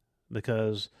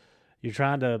because you're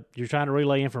trying to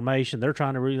relay information, they're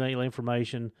trying to relay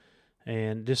information,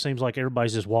 and it just seems like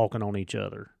everybody's just walking on each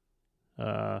other.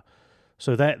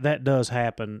 So that does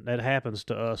happen. That happens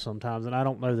to us sometimes, and I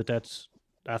don't know that's.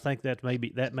 I think that may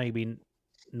be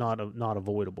not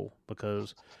avoidable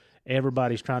because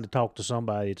everybody's trying to talk to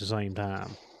somebody at the same time.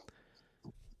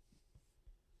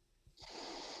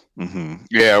 Mm-hmm.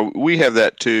 Yeah, we have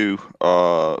that too.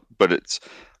 But it's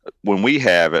when we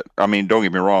have it. I mean, don't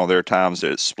get me wrong. There are times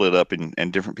that it's split up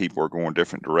and different people are going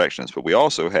different directions. But we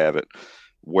also have it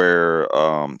where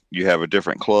you have a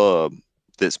different club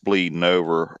that's bleeding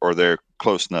over, or they're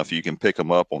close enough you can pick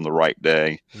them up on the right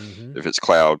day. Mm-hmm. If it's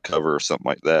cloud cover or something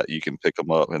like that, you can pick them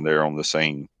up and they're on the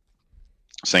same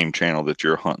channel that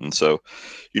you're hunting. So,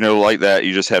 like that,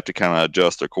 you just have to kind of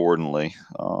adjust accordingly.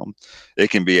 It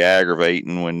can be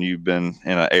aggravating when you've been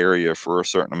in an area for a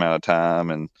certain amount of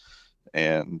time and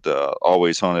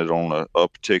always hunted on a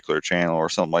particular channel or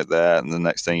something like that. And the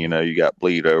next thing you know, you got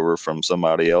bleed over from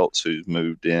somebody else who's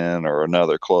moved in or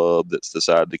another club that's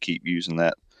decided to keep using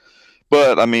that.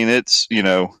 But I mean, it's,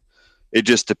 it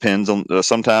just depends on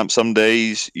sometimes some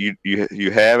days you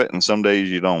have it and some days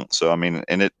you don't. So, I mean,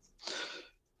 and it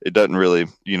doesn't really,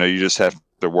 you just have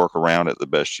to work around it the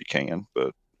best you can.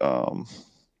 But, well,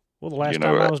 the last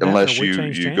time I was unless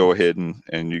there, you go ahead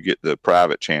and you get the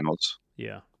private channels.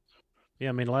 Yeah. Yeah,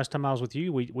 I mean, the last time I was with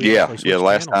you, we last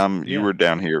channels. Time you were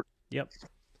down here. Yep.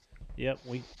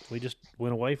 We just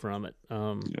went away from it.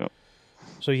 Yep.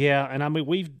 So yeah, and I mean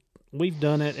we've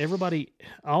done it. Everybody,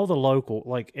 all the local,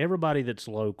 like everybody that's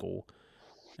local,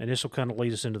 and this will kind of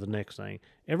lead us into the next thing.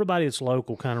 Everybody that's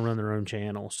local kind of run their own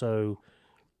channel. So,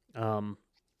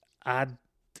 I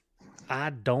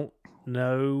don't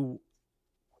know.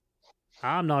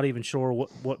 I'm not even sure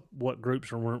what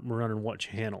groups are running what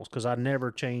channels because I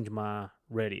never change my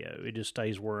radio. It just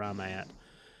stays where I'm at.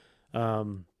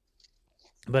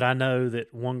 But I know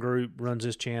that one group runs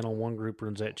this channel, one group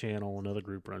runs that channel, another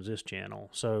group runs this channel.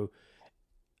 So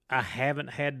I haven't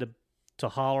had to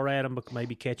holler at them, but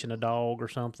maybe catching a dog or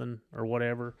something or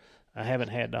whatever. I haven't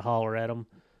had to holler at them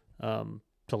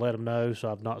to let them know,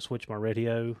 so I've not switched my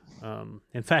radio.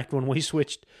 In fact, when we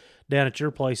switched down at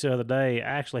your place the other day, I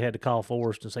actually had to call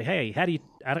Forrest and say, "Hey, how do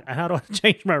I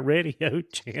change my radio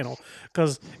channel?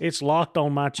 Because it's locked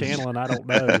on my channel and I don't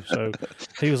know." So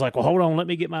he was like, "Well, hold on, let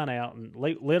me get mine out." And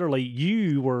literally,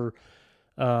 you were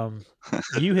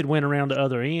You had went around the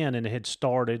other end and had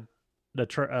started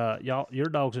your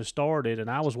dogs had started, and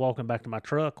I was walking back to my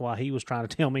truck while he was trying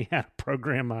to tell me how to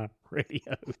program my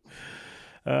radio.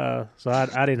 So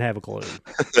I didn't have a clue.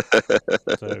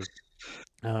 So,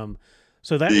 um,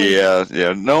 so that leads.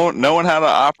 Yeah. Knowing how to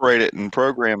operate it and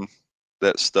program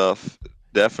that stuff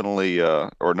definitely,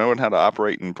 or knowing how to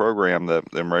operate and program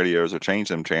them radios or change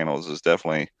them channels is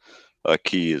definitely a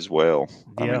key as well.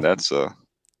 I Yeah. mean, that's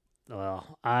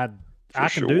Well, I for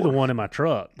can do the sure. one in my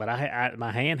truck, but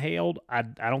my handheld, I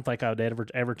don't think I'd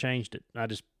ever changed it. I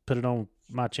just put it on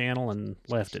my channel and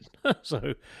left it.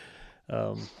 So,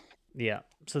 yeah.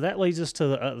 So that leads us to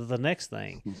the next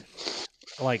thing.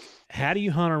 Like, how do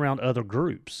you hunt around other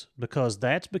groups? Because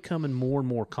that's becoming more and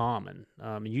more common.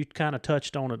 You kind of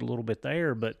touched on it a little bit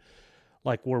there, but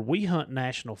like where we hunt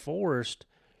national forest,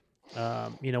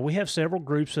 we have several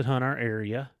groups that hunt our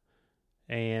area,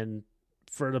 and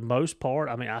for the most part,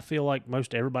 I mean, I feel like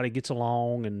most everybody gets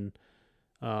along, and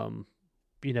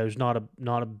it's not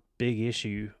a big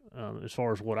issue as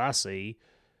far as what I see.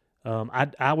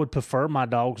 I would prefer my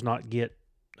dogs not get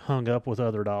hung up with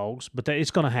other dogs, but it's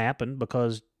going to happen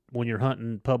because when you're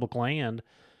hunting public land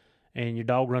and your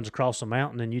dog runs across the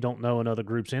mountain and you don't know another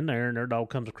group's in there and their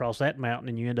dog comes across that mountain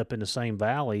and you end up in the same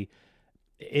valley,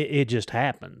 it just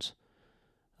happens.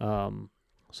 So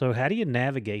how do you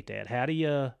navigate that? How do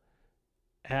you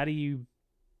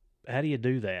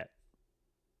do that?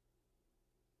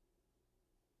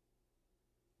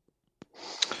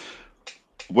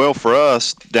 Well, for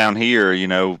us down here,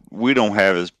 we don't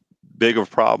have as big of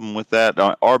a problem with that.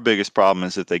 Our biggest problem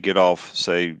is if they get off,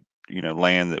 say,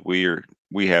 land that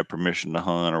we have permission to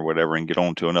hunt or whatever, and get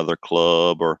onto another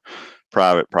club or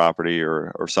private property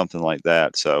or something like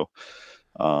that. So,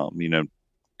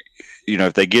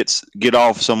 if they get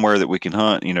off somewhere that we can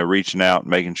hunt, reaching out and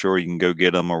making sure you can go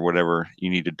get them or whatever you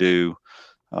need to do.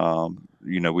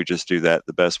 We just do that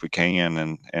the best we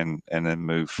can and then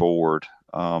move forward.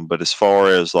 But as far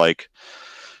as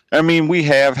we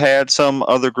have had some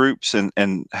other groups and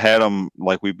had them,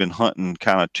 like, we've been hunting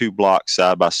kind of 2 blocks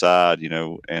side by side,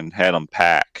 and had them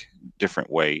pack different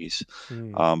ways.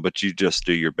 But you just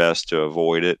do your best to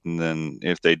avoid it. And then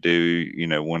if they do,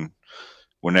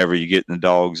 whenever you get the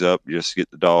dogs up, you just get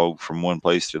the dog from one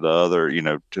place to the other,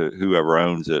 to whoever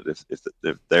owns it.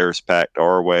 If theirs packed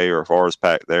our way or if ours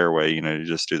packed their way, you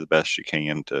just do the best you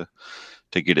can to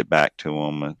get it back to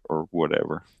them or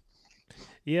whatever.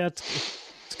 Yeah,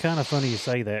 it's kind of funny you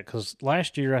say that because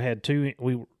last year I had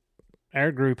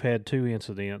our group had 2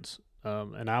 incidents,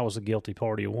 and I was a guilty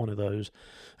party of one of those.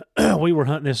 We were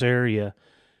hunting this area,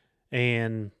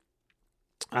 and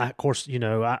of course,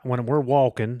 when we're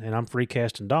walking and I'm free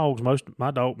casting dogs, most of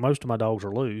my dogs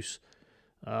are loose.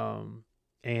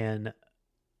 And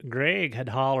Greg had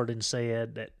hollered and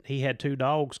said that he had 2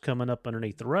 dogs coming up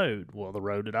underneath the road. Well, the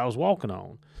road that I was walking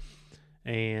on.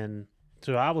 And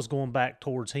so I was going back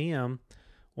towards him.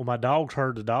 Well, my dogs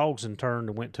heard the dogs and turned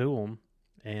and went to them.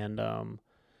 And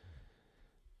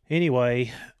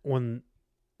anyway, when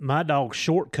my dog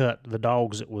shortcut the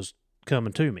dogs that was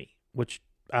coming to me, which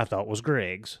I thought was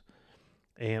Greg's,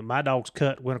 and my dogs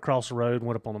went across the road and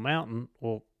went up on the mountain.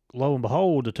 Well, lo and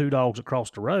behold, the 2 dogs that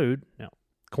crossed the road, now,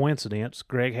 coincidence,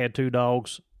 Greg had 2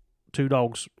 dogs. 2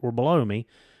 dogs were below me.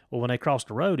 Well, when they crossed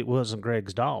the road, it wasn't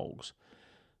Greg's dogs.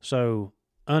 So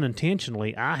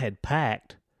unintentionally, I had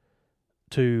packed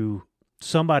to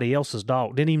somebody else's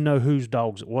dog. Didn't even know whose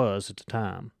dogs it was at the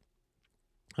time.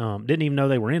 Didn't even know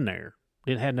they were in there.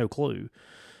 Had no clue.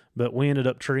 But we ended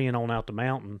up treeing on out the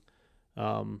mountain,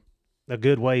 a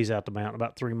good ways out the mountain,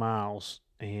 about 3 miles,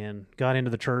 and got into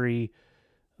the tree.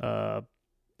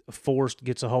 Forrest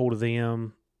gets a hold of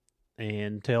them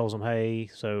and tells them, "Hey,"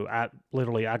 so I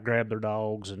grabbed their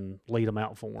dogs and lead them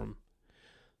out for them.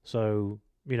 So,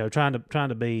 trying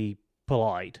to be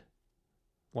polite.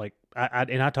 Like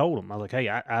I told them, I was like, "Hey,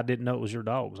 I didn't know it was your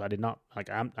dogs. I did not,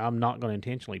 I'm not going to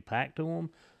intentionally pack to them.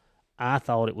 I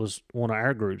thought it was one of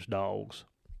our group's dogs."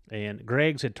 And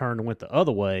Greg's had turned and went the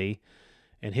other way,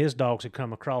 and his dogs had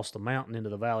come across the mountain into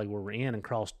the valley where we're in and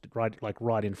crossed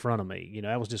right in front of me.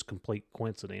 That was just complete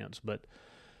coincidence. But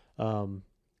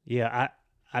yeah,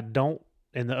 I don't.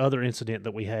 And the other incident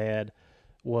that we had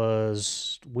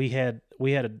was we had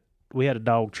a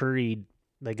dog treed.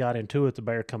 They got into it. The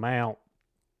bear come out.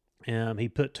 He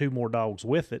put 2 more dogs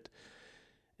with it,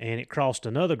 and it crossed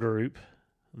another group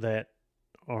that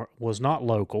was not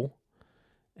local,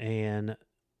 and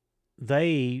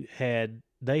they had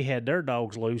their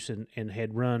dogs loose and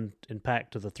had run and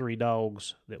packed to the 3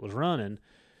 dogs that was running.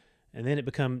 And then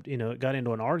it got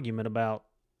into an argument about,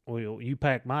 well, you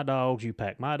pack my dogs,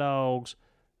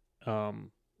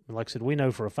 Like I said, we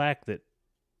know for a fact that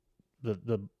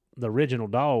the original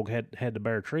dog had to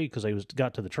bear a tree because he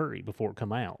got to the tree before it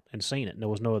come out and seen it, and there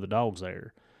was no other dogs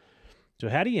there. So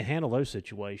how do you handle those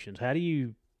situations? How do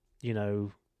you, you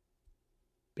know,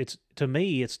 it's, to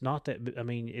me, it's not that. I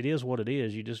mean, it is what it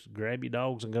is. You just grab your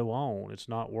dogs and go on. It's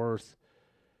not worth,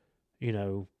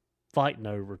 fighting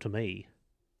over, to me.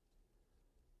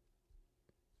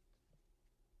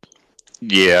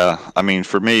 Yeah, I mean,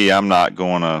 for me, I'm not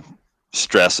going to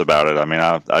stress about it. I mean,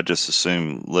 I just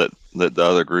assume let the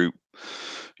other group,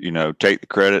 take the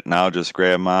credit, and I'll just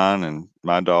grab mine and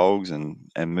my dogs and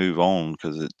move on,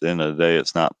 because at the end of the day,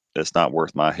 it's not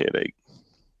worth my headache.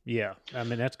 Yeah, I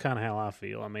mean that's kind of how I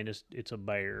feel. I mean it's a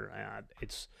bear.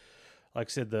 It's like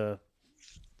I said, the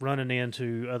running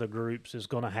into other groups is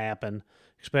going to happen,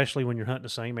 especially when you're hunting the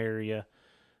same area.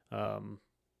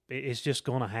 It's just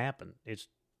going to happen. It's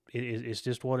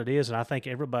just what it is, and I think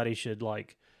everybody should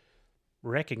like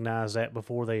recognize that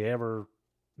before they ever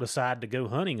decide to go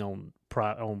hunting on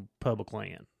public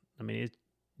land. I mean,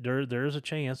 there's a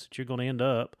chance that you're going to end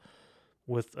up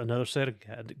with another set of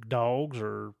dogs,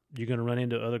 or you're going to run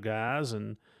into other guys,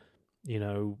 and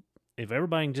if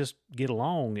everybody can just get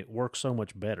along, it works so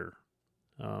much better.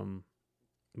 Um,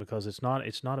 because it's not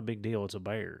a big deal. It's a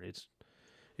bear.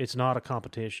 It's not a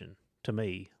competition to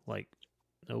me. Like,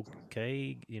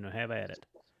 okay, have at it.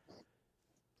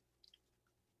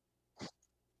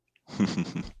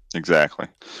 Exactly.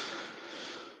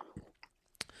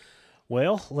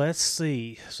 Well, let's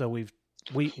see. So we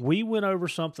went over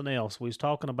something else. We was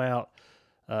talking about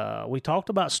we talked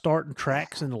about starting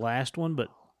tracks in the last one, but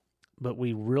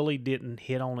we really didn't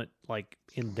hit on it like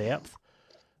in depth.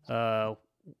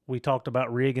 We talked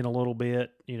about rigging a little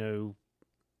bit.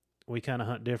 We kind of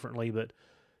hunt differently, but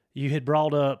you had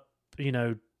brought up,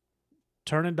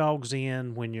 turning dogs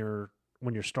in when you're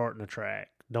starting a track.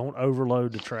 Don't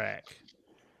overload the track.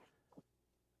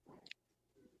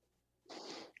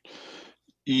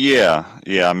 Yeah.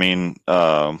 I mean,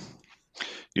 and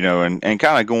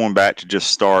kind of going back to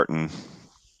just starting,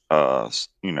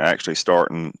 actually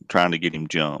starting, trying to get him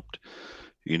jumped.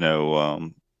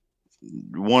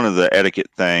 One of the etiquette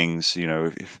things,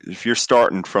 if you're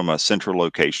starting from a central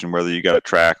location, whether you got a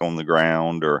track on the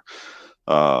ground, or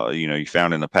you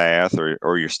found in a path,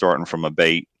 or you're starting from a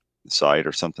bait site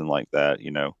or something like that,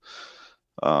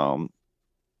 um,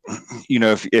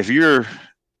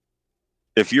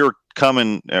 if you're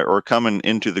coming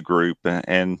into the group,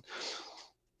 and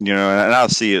and I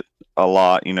see it a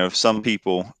lot. Some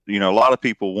people, a lot of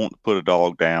people want to put a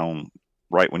dog down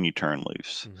right when you turn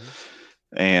loose.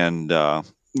 And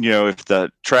if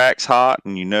the track's hot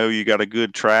and you got a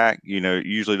good track, it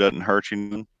usually doesn't hurt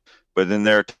you. But then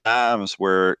there are times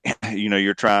where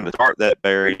you're trying to start that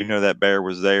bear. That bear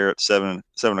was there at 7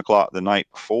 o'clock the night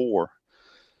before,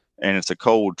 and it's a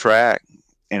cold track,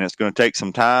 and it's going to take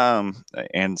some time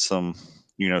and some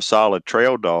solid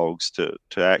trail dogs to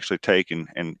actually take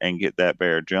and get that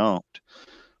bear jumped.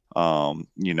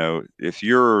 If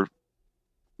you're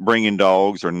bringing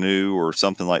dogs or new or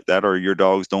something like that, or your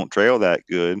dogs don't trail that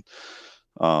good,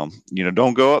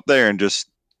 don't go up there and just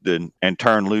and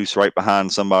turn loose right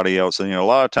behind somebody else. And a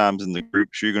lot of times in the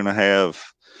groups, you're going to have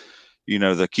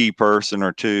the key person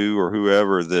or two or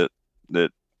whoever that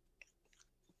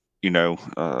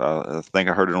I think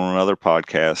I heard it on another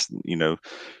podcast,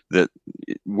 that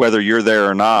whether you're there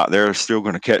or not, they're still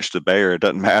going to catch the bear. It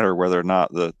doesn't matter whether or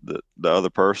not the other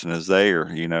person is there,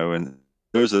 and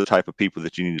those are the type of people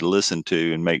that you need to listen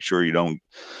to and make sure you don't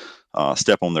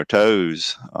step on their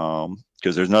toes,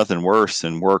 because there's nothing worse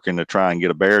than working to try and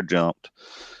get a bear jumped,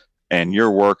 and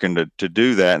you're working to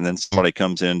do that, and then somebody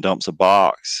comes in, dumps a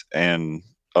box and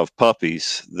of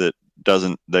puppies that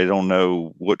they don't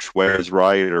know which way is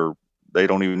right, or they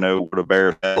don't even know what a bear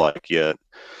is like yet,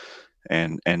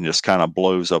 and just kind of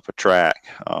blows up a track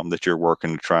that you're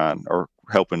working to try or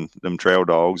helping them trail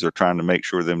dogs, or trying to make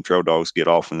sure them trail dogs get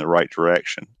off in the right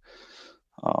direction.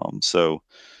 So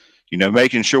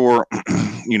making sure,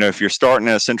 if you're starting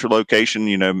at a central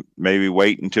location, maybe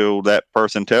wait until that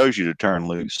person tells you to turn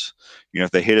loose.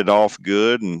 If they hit it off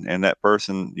good, and that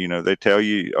person, they tell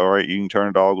you, all right, you can turn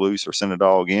a dog loose or send a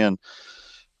dog in.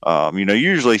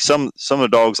 Usually some of the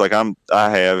dogs like I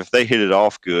have, if they hit it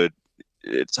off good,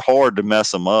 it's hard to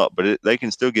mess them up, but they can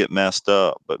still get messed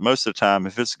up. But most of the time,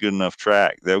 if it's a good enough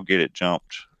track, they'll get it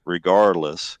jumped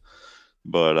regardless.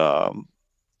 But,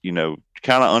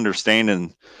 kind of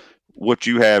understanding what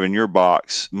you have in your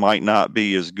box might not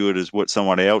be as good as what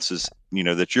somebody else is,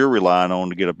 that you're relying on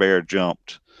to get a bear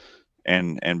jumped,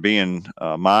 and being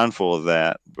mindful of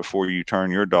that before you turn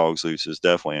your dogs loose is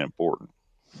definitely important.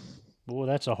 Boy,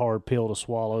 that's a hard pill to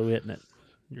swallow, isn't it?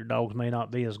 Your dogs may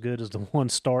not be as good as the one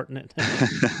starting it.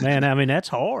 Man, I mean, that's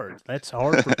hard. That's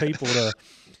hard for people to,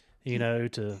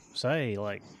 to say,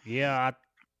 like, yeah,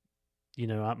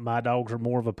 my dogs are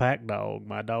more of a pack dog.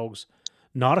 My dog's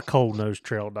not a cold-nosed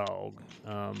trail dog.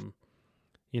 I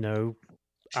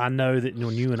know that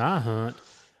when you and I hunt,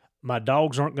 my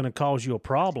dogs aren't going to cause you a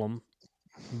problem,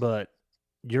 but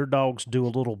your dogs do a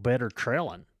little better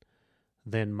trailing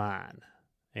than mine.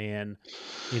 And,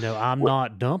 I'm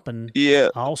not dumping Yeah,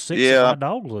 all six of yeah, my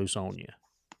dogs loose on you.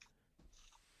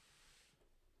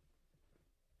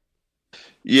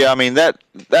 yeah. I mean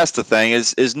that's the thing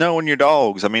is knowing your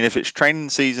dogs. I mean, if it's training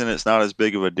season, it's not as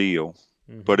big of a deal.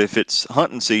 Mm-hmm. But if it's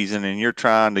hunting season and you're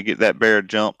trying to get that bear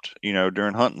jumped,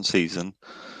 during hunting season,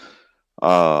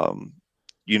 um,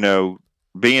 you know,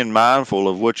 being mindful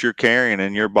of what you're carrying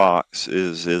in your box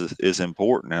is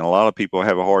important, and a lot of people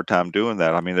have a hard time doing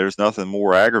that. I mean, there's nothing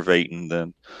more aggravating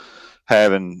than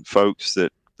having folks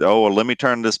that, oh, well, let me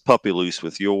turn this puppy loose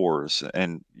with yours,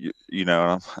 and I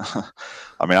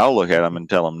mean, I'll look at them and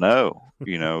tell them no.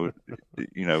 You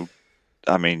know,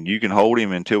 I mean, you can hold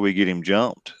him until we get him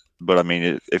jumped, but I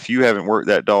mean, if you haven't worked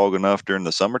that dog enough during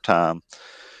the summertime,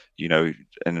 and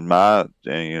in my,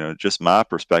 just my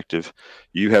perspective,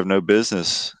 you have no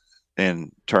business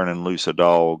in turning loose a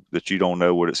dog that you don't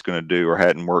know what it's going to do or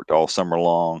hadn't worked all summer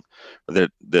long,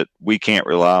 that we can't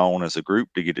rely on as a group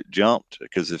to get it jumped,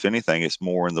 because if anything, it's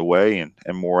more in the way and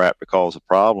more apt to cause a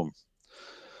problem.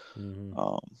 Mm-hmm.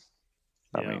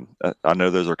 I mean, I know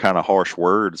those are kind of harsh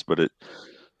words, but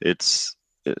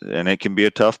and it can be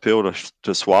a tough pill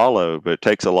to swallow, but it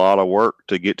takes a lot of work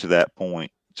to get to that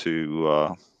point,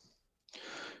 to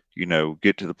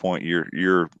get to the point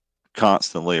you're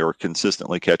constantly or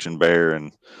consistently catching bear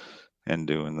and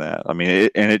doing that. I mean,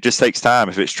 it just takes time.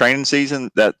 If it's training season,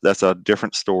 that's a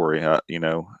different story.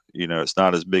 It's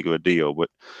not as big of a deal. But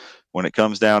when it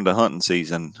comes down to hunting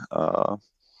season,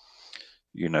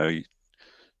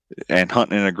 and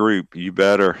hunting in a group, you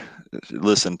better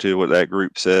listen to what that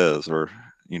group says, or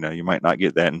you might not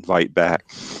get that invite back.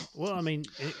 Well, I mean,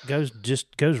 it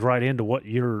goes right into what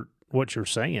you're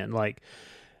saying. Like,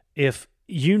 if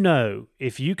you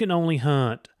can only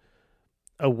hunt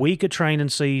a week of training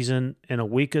season and a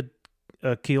week of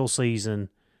kill season,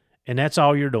 and that's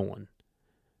all you're doing,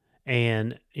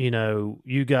 and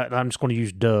I'm just going to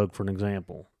use Doug for an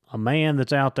example, a man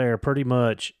that's out there pretty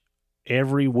much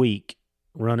every week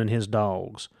running his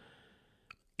dogs.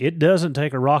 It doesn't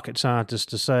take a rocket scientist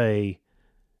to say,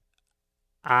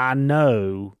 I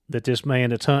know that this man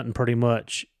that's hunting pretty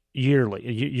much year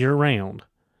round,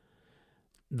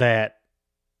 that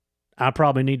I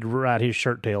probably need to ride his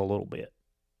shirt tail a little bit,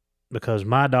 because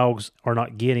my dogs are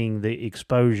not getting the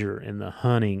exposure and the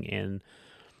hunting and,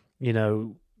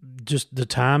 just the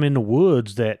time in the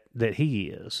woods that he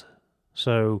is.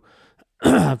 So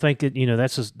I think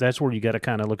that, that's where you got to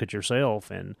kind of look at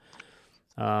yourself and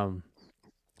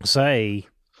say,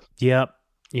 yep,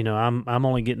 I'm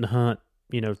only getting to hunt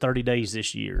 30 days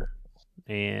this year,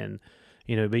 and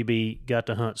BB got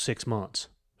to hunt 6 months.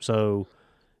 So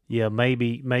yeah,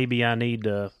 maybe I need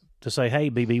to say, hey,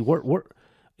 BB, what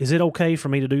is it okay for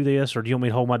me to do this, or do you want me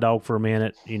to hold my dog for a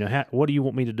minute? What do you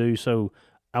want me to do? So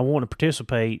I want to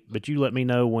participate, but you let me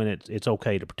know when it's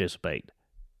okay to participate.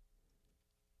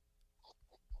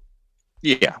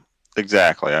 Yeah,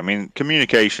 exactly. I mean,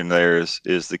 communication there is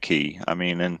the key. I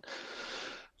mean,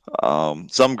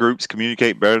 and some groups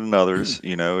communicate better than others.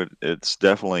 It's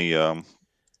definitely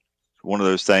one of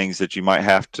those things that you might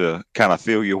have to kind of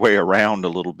feel your way around a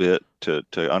little bit to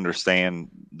understand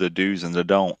the do's and the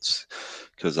don'ts.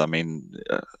 Because I mean,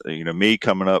 me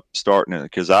coming up starting it,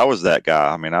 because I was that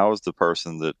guy. I mean, I was the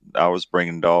person that I was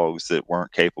bringing dogs that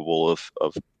weren't capable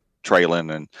of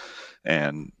trailing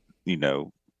and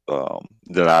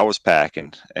that I was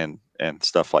packing and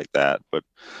stuff like that. But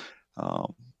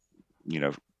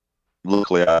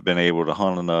luckily I've been able to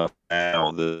hunt enough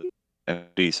now that a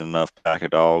decent enough pack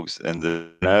of dogs and to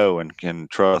know and can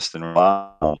trust and rely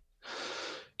on.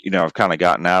 I've kind of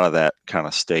gotten out of that kind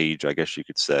of stage, I guess you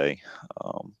could say.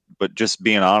 But just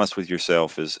being honest with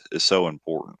yourself is so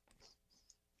important.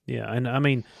 Yeah, and I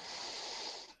mean,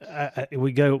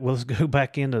 let's go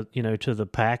back into to the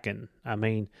packing. I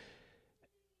mean,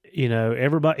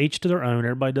 everybody, each to their own.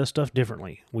 Everybody does stuff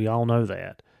differently. We all know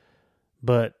that.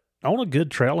 But on a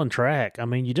good trail and track, I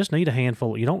mean, you just need a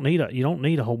handful. You don't need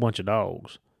a whole bunch of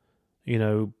dogs.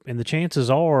 And the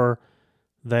chances are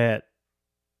that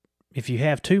if you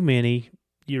have too many,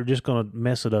 you're just going to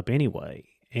mess it up anyway.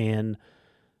 And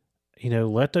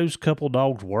let those couple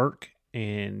dogs work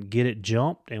and get it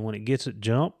jumped. And when it gets it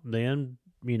jumped, then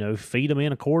feed them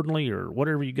in accordingly, or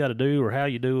whatever you got to do, or how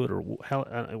you do it, or how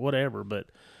whatever. But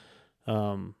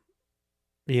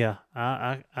yeah,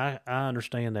 I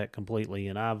understand that completely,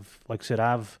 and like I said,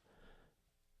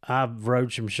 I've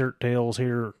rode some shirt tails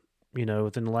here,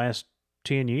 within the last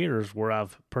 10 years where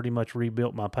I've pretty much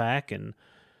rebuilt my pack, and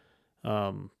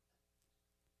I'm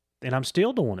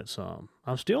still doing it some.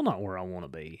 I'm still not where I want to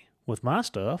be with my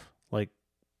stuff. Like,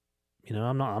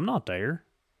 I'm not there.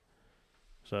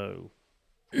 So,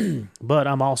 but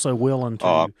I'm also willing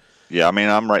to. Yeah, I mean,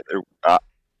 I'm right there.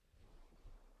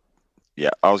 Yeah,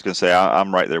 I was going to say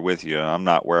I'm right there with you. I'm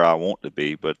not where I want to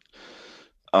be, but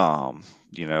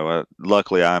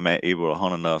luckily I'm able to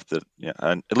hunt enough that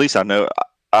at least I know.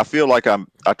 I feel like I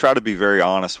try to be very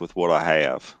honest with what I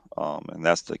have, and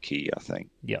that's the key, I think.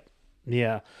 Yep.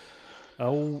 Yeah.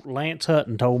 Old Lance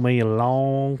Hutton told me a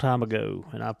long time ago,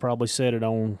 and I probably said it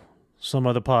on some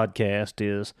other podcast,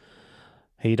 is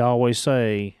he'd always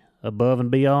say, above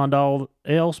and beyond all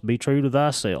else, be true to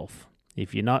thyself.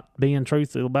 If you're not being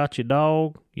truthful about your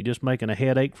dog, you're just making a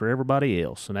headache for everybody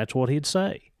else. And that's what he'd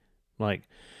say. Like,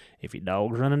 if your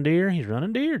dog's running deer, he's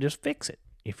running deer. Just fix it.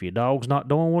 If your dog's not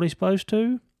doing what he's supposed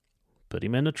to, put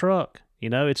him in the truck.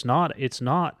 It's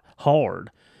not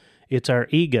hard. It's our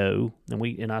ego,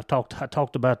 and I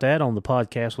talked about that on the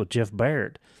podcast with Jeff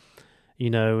Barrett.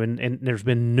 And there's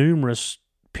been numerous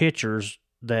pictures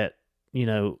that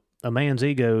a man's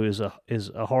ego is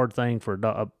a hard thing for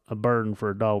a burden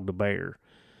for a dog to bear,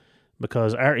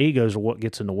 because our egos are what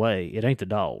gets in the way. It ain't the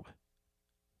dog.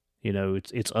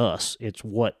 It's us. It's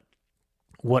what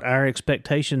our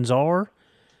expectations are,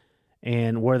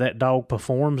 and where that dog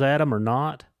performs at them or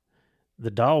not. The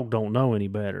dog don't know any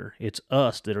better. It's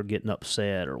us that are getting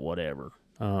upset or whatever.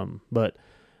 But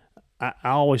I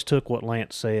always took what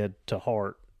Lance said to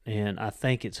heart, and I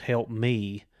think it's helped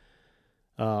me.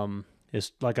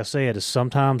 It's like I said, it's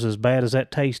sometimes as bad as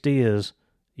that taste is,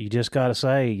 you just got to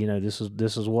say, this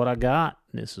is what I got.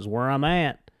 This is where I'm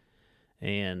at,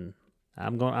 and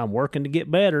I'm working to get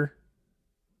better.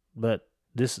 But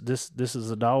this is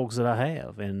the dogs that I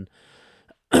have, and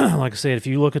like I said, if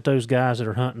you look at those guys that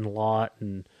are hunting a lot,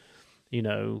 and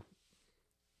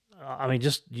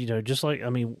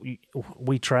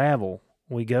we travel,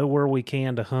 we go where we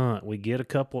can to hunt, we get a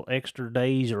couple extra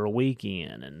days or a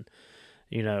weekend, and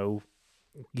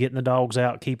getting the dogs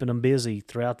out, keeping them busy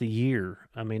throughout the year.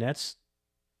 I mean, that's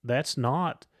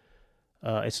not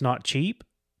it's not cheap,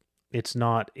 it's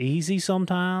not easy.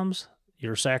 Sometimes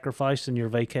you're sacrificing your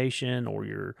vacation or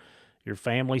your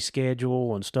family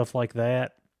schedule and stuff like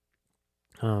that.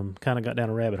 Kind of got down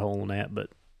a rabbit hole on that,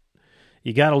 but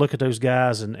you got to look at those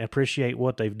guys and appreciate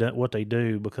what they've done, what they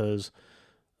do, because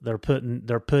they're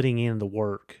putting in the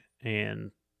work,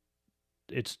 and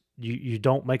it's you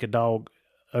don't make a dog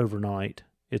overnight.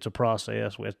 It's a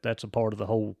process. That's a part of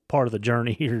the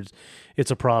journey here.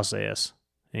 It's a process,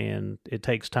 and it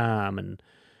takes time. And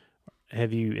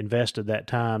have you invested that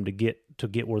time to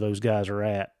get where those guys are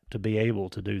at, to be able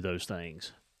to do those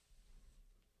things?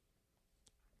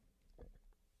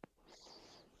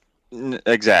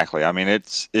 Exactly. I mean,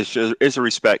 it's a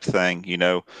respect thing,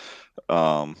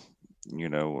 um, you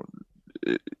know,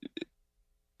 it-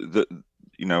 the,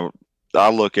 I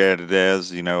look at it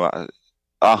as,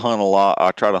 I hunt a lot.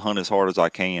 I try to hunt as hard as I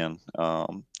can,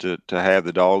 to have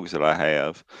the dogs that I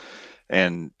have,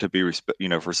 and to be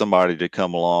for somebody to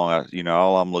come along.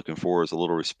 All I'm looking for is a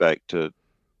little respect to,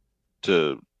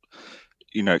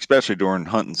 especially during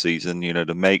hunting season,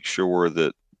 to make sure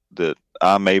that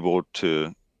I'm able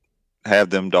to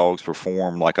have them dogs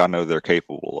perform like I know they're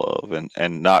capable of,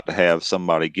 and not to have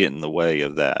somebody get in the way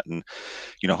of that. And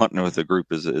hunting with a group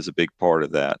is a big part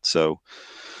of that. So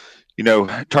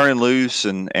turning loose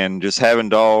and just having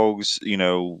dogs,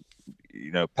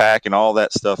 pack and all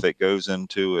that stuff that goes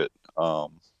into it,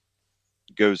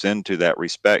 goes into that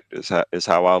respect is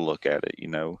how I look at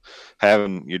it.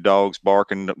 Having your dogs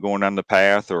barking going down the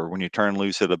path, or when you turn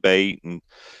loose at a bait, and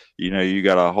you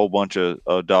got a whole bunch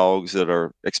of dogs that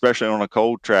are, especially on a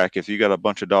cold track, if you got a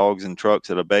bunch of dogs in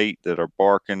trucks at a bait that are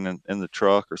barking in the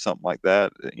truck or something like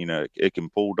that, it can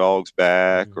pull dogs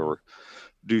back, Mm-hmm. or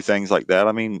do things like that.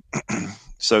 I mean,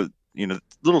 so,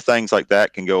 little things like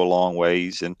that can go a long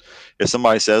ways. And if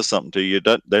somebody says something to you,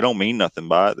 they don't mean nothing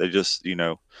by it. They just,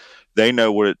 they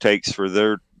know what it takes for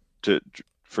their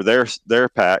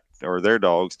pack or their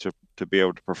dogs to be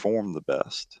able to perform the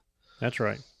best. That's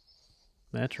right.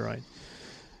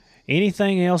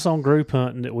 Anything else on group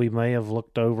hunting that we may have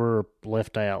looked over or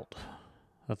left out?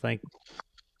 I think.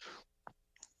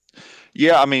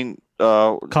 Yeah, I mean,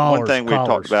 one thing we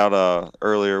talked collars. about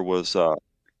earlier was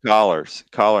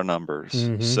collar numbers.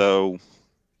 Mm-hmm. So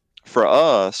for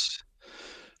us,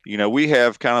 we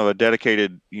have kind of a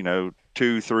dedicated,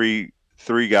 two, three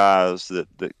guys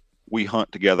that we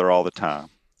hunt together all the time.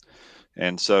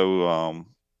 And so,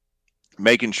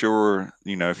 making sure,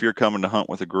 if you're coming to hunt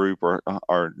with a group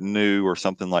or new or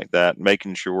something like that,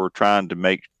 trying to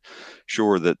make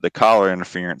sure that the collar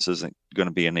interference isn't going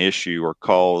to be an issue or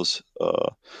cause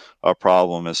a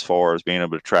problem as far as being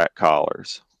able to track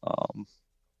collars.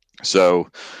 So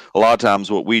a lot of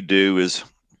times what we do is,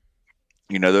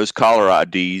 those collar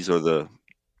IDs are the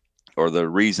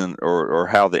reason or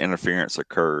how the interference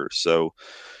occurs. So,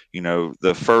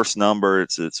 the first number,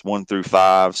 it's 1 through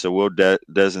 5. So we'll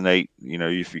designate,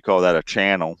 if you call that a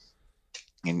channel,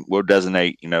 and we'll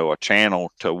designate, a channel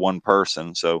to one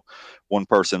person. So one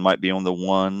person might be on the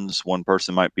 1s, one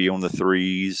person might be on the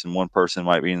 3s, and one person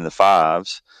might be in the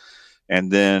 5s. And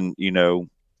then,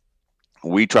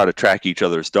 we try to track each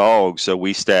other's dogs. So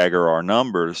we stagger our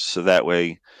numbers so that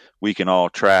way we can all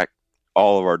track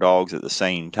all of our dogs at the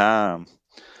same time.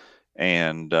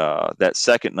 And that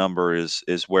second number is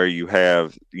where you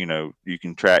have, you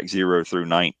can track 0 through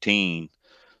 19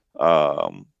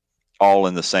 all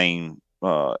in the same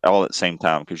all at the same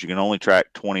time, because you can only track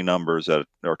 20 numbers or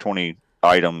 20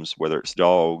 items, whether it's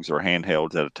dogs or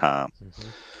handhelds, at a time. Mm-hmm.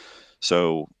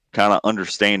 So kind of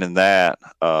understanding that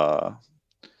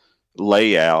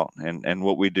layout and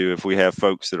what we do, if we have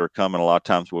folks that are coming, a lot of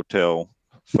times we'll tell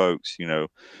folks,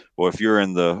 well, if you're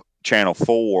in the channel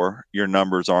 4, your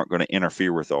numbers aren't going to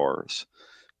interfere with ours.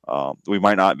 We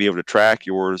might not be able to track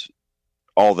yours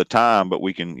all the time, but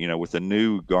we can, with the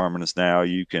new Garmin's now,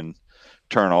 you can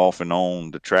turn off and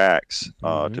on the tracks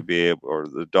to be able, or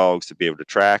the dogs to be able to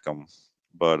track them.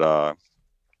 But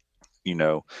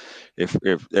if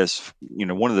as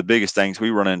one of the biggest things we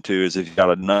run into is if you've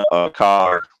got a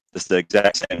collar that's the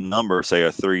exact same number, say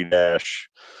a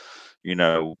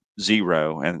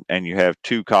 3-0, and you have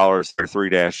 2 collars that are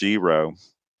 3-0.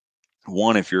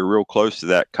 One, if you're real close to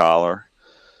that collar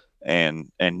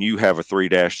and you have a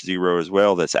 3-0 as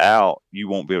well that's out, you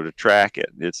won't be able to track it.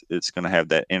 It's going to have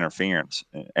that interference,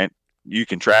 and you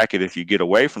can track it if you get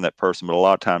away from that person, but a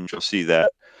lot of times you'll see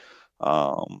that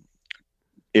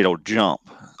it'll jump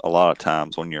a lot of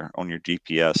times on your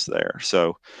GPS there.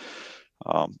 So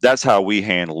that's how we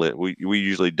handle it. We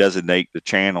usually designate the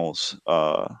channels.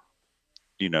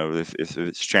 If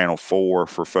it's channel 4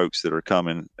 for folks that are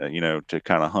coming, to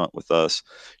kind of hunt with us,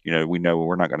 we know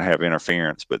we're not going to have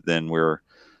interference, but then we're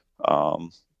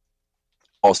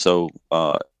also,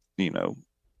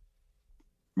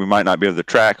 we might not be able to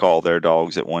track all their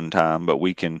dogs at one time, but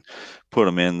we can put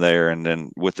them in there, and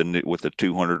then with the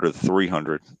 200 or the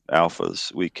 300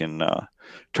 alphas, we can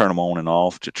turn them on and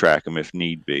off to track them if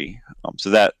need be. So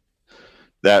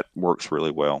that works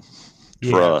really well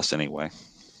for us anyway.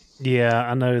 Yeah,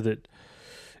 I know that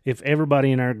if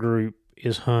everybody in our group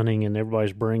is hunting and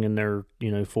everybody's bringing their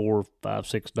 4, 5,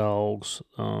 6 dogs,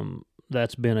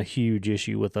 that's been a huge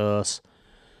issue with us.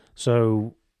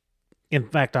 So, in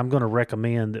fact, I'm going to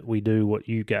recommend that we do what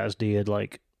you guys did.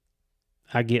 Like,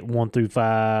 I get 1 through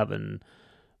 5, and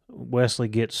Wesley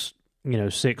gets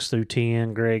 6 through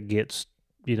 10. Greg gets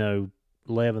 11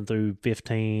 through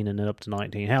 15, and then up to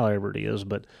 19, however it is.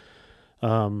 But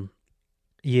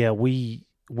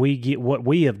we get, what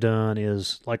we have done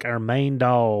is, like, our main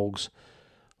dogs,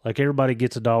 like, everybody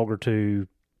gets a dog or 2,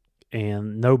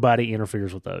 and nobody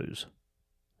interferes with those.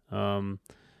 And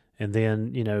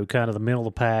then kind of the middle of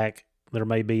the pack, there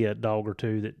may be a dog or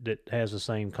 2 that has the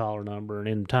same collar number, and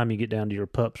in the time you get down to your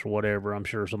pups or whatever, I'm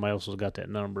sure somebody else has got that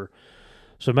number.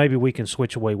 So maybe we can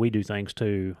switch the way we do things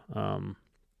too, on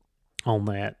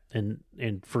that,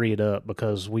 and free it up,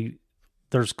 because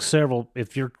there's several.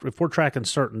 If we're tracking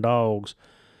certain dogs,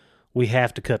 we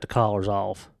have to cut the collars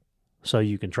off so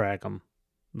you can track them,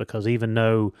 because even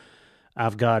though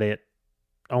I've got it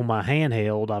on my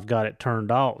handheld, I've got it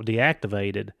turned off,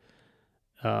 deactivated.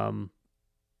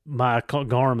 My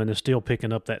Garmin is still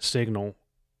picking up that signal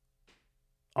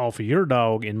off of your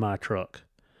dog in my truck.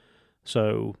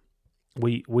 So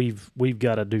we've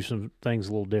got to do some things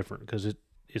a little different, because it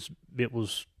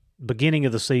was beginning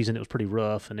of the season, it was pretty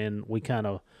rough, and then we kind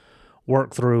of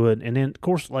worked through it, and then of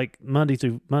course, like Monday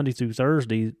through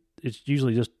Thursday, it's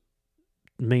usually just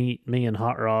me and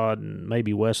Hot Rod and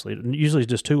maybe Wesley. Usually it's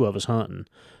just 2 of us hunting,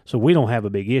 so we don't have a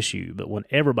big issue. But when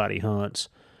everybody hunts,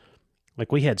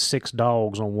 like, we had 6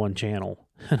 dogs on one channel,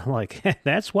 and I'm like,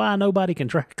 that's why nobody can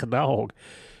track a dog,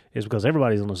 is because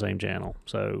everybody's on the same channel.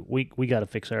 So we got to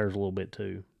fix ours a little bit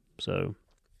too. So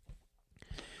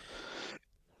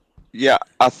yeah,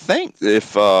 I think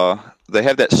if they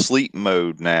have that sleep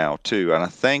mode now too, and I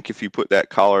think if you put that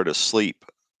collar to sleep,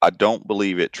 I don't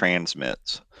believe it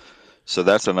transmits. So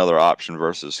that's another option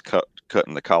versus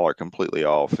cutting the collar completely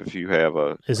off. If you have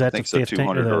I think it's a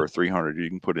 200 or a 300, you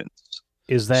can put it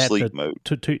in sleep mode.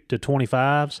 The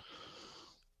 25s,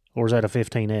 or is that a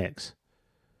 15X?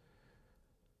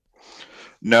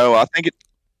 No, I think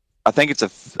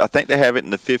they have it in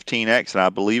the 15X, and I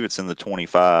believe it's in the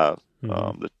 25,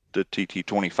 the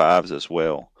TT25s as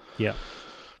well. Yeah.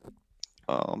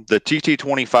 The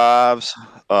TT25s,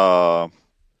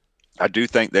 I do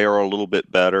think they are a little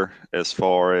bit better as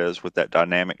far as with that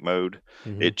dynamic mode.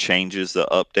 Mm-hmm. It changes the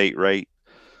update rate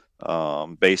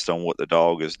based on what the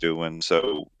dog is doing.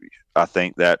 So I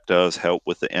think that does help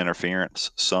with the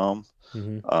interference some.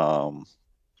 Mm-hmm.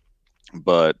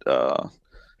 But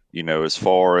as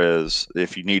far as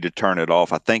if you need to turn it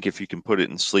off, I think if you can put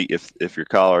it in sleep, if your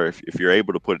collar, if you're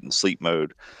able to put it in sleep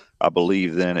mode, I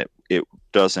believe then it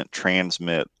doesn't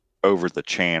transmit over the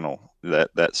channel,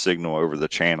 that signal over the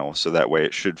channel. So that way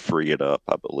it should free it up,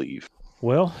 I believe.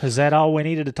 Well, is that all we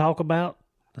needed to talk about?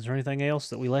 Is there anything else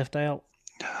that we left out?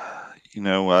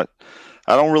 I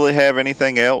don't really have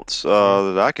anything else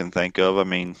that I can think of. I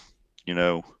mean,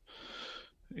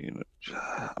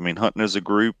 hunting as a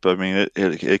group,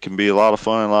 it can be a lot of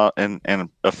fun and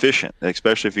efficient,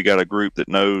 especially if you got a group that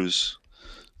knows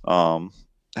how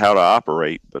to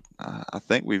operate. But I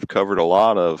think we've covered a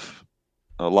lot of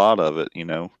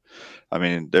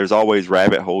it. There's always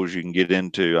rabbit holes you can get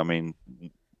into.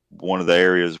 One of the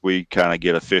areas we kind of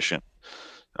get efficient,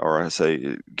 or I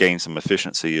say gain some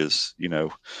efficiency, is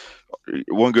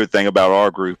one good thing about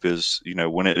our group is,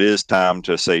 when it is time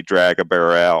to say drag a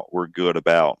bear out, we're good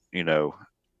about,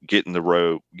 getting the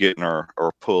rope, getting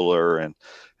our puller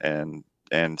and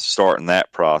starting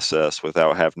that process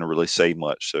without having to really say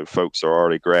much. So folks are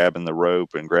already grabbing the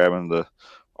rope and grabbing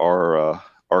our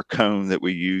cone that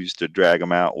we use to drag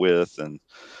them out with,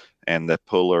 and the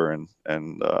puller, and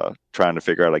trying to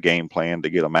figure out a game plan to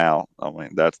get them out.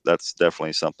 That's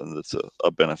definitely something that's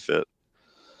a benefit.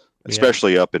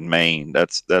 Especially up in Maine.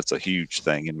 That's a huge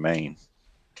thing in Maine.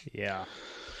 Yeah.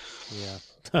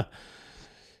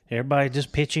 Everybody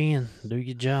just pitch in, do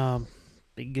your job,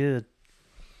 be good.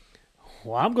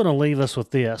 Well, I'm going to leave us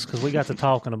with this because we got to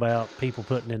talking about people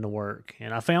putting in the work.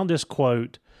 And I found this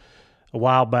quote a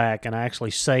while back, and I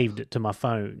actually saved it to my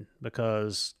phone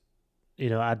because,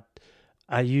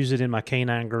 I use it in my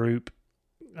canine group.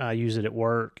 I use it at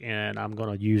work, and I'm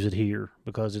going to use it here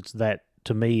because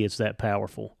to me, it's that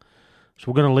powerful. So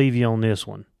we're going to leave you on this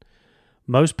one.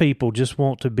 Most people just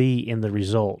want to be in the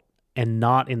result and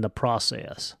not in the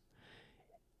process.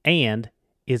 And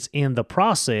it's in the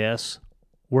process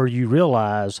where you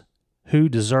realize who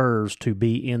deserves to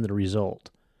be in the result.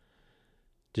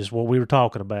 Just what we were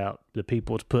talking about. The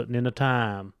people that's putting in the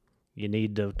time, you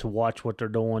need to watch what they're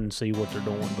doing and see what they're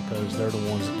doing because they're the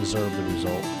ones that deserve the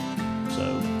result.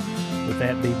 So with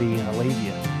that, BB, I leave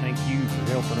you. Thank you for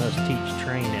helping us teach,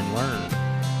 train, and learn.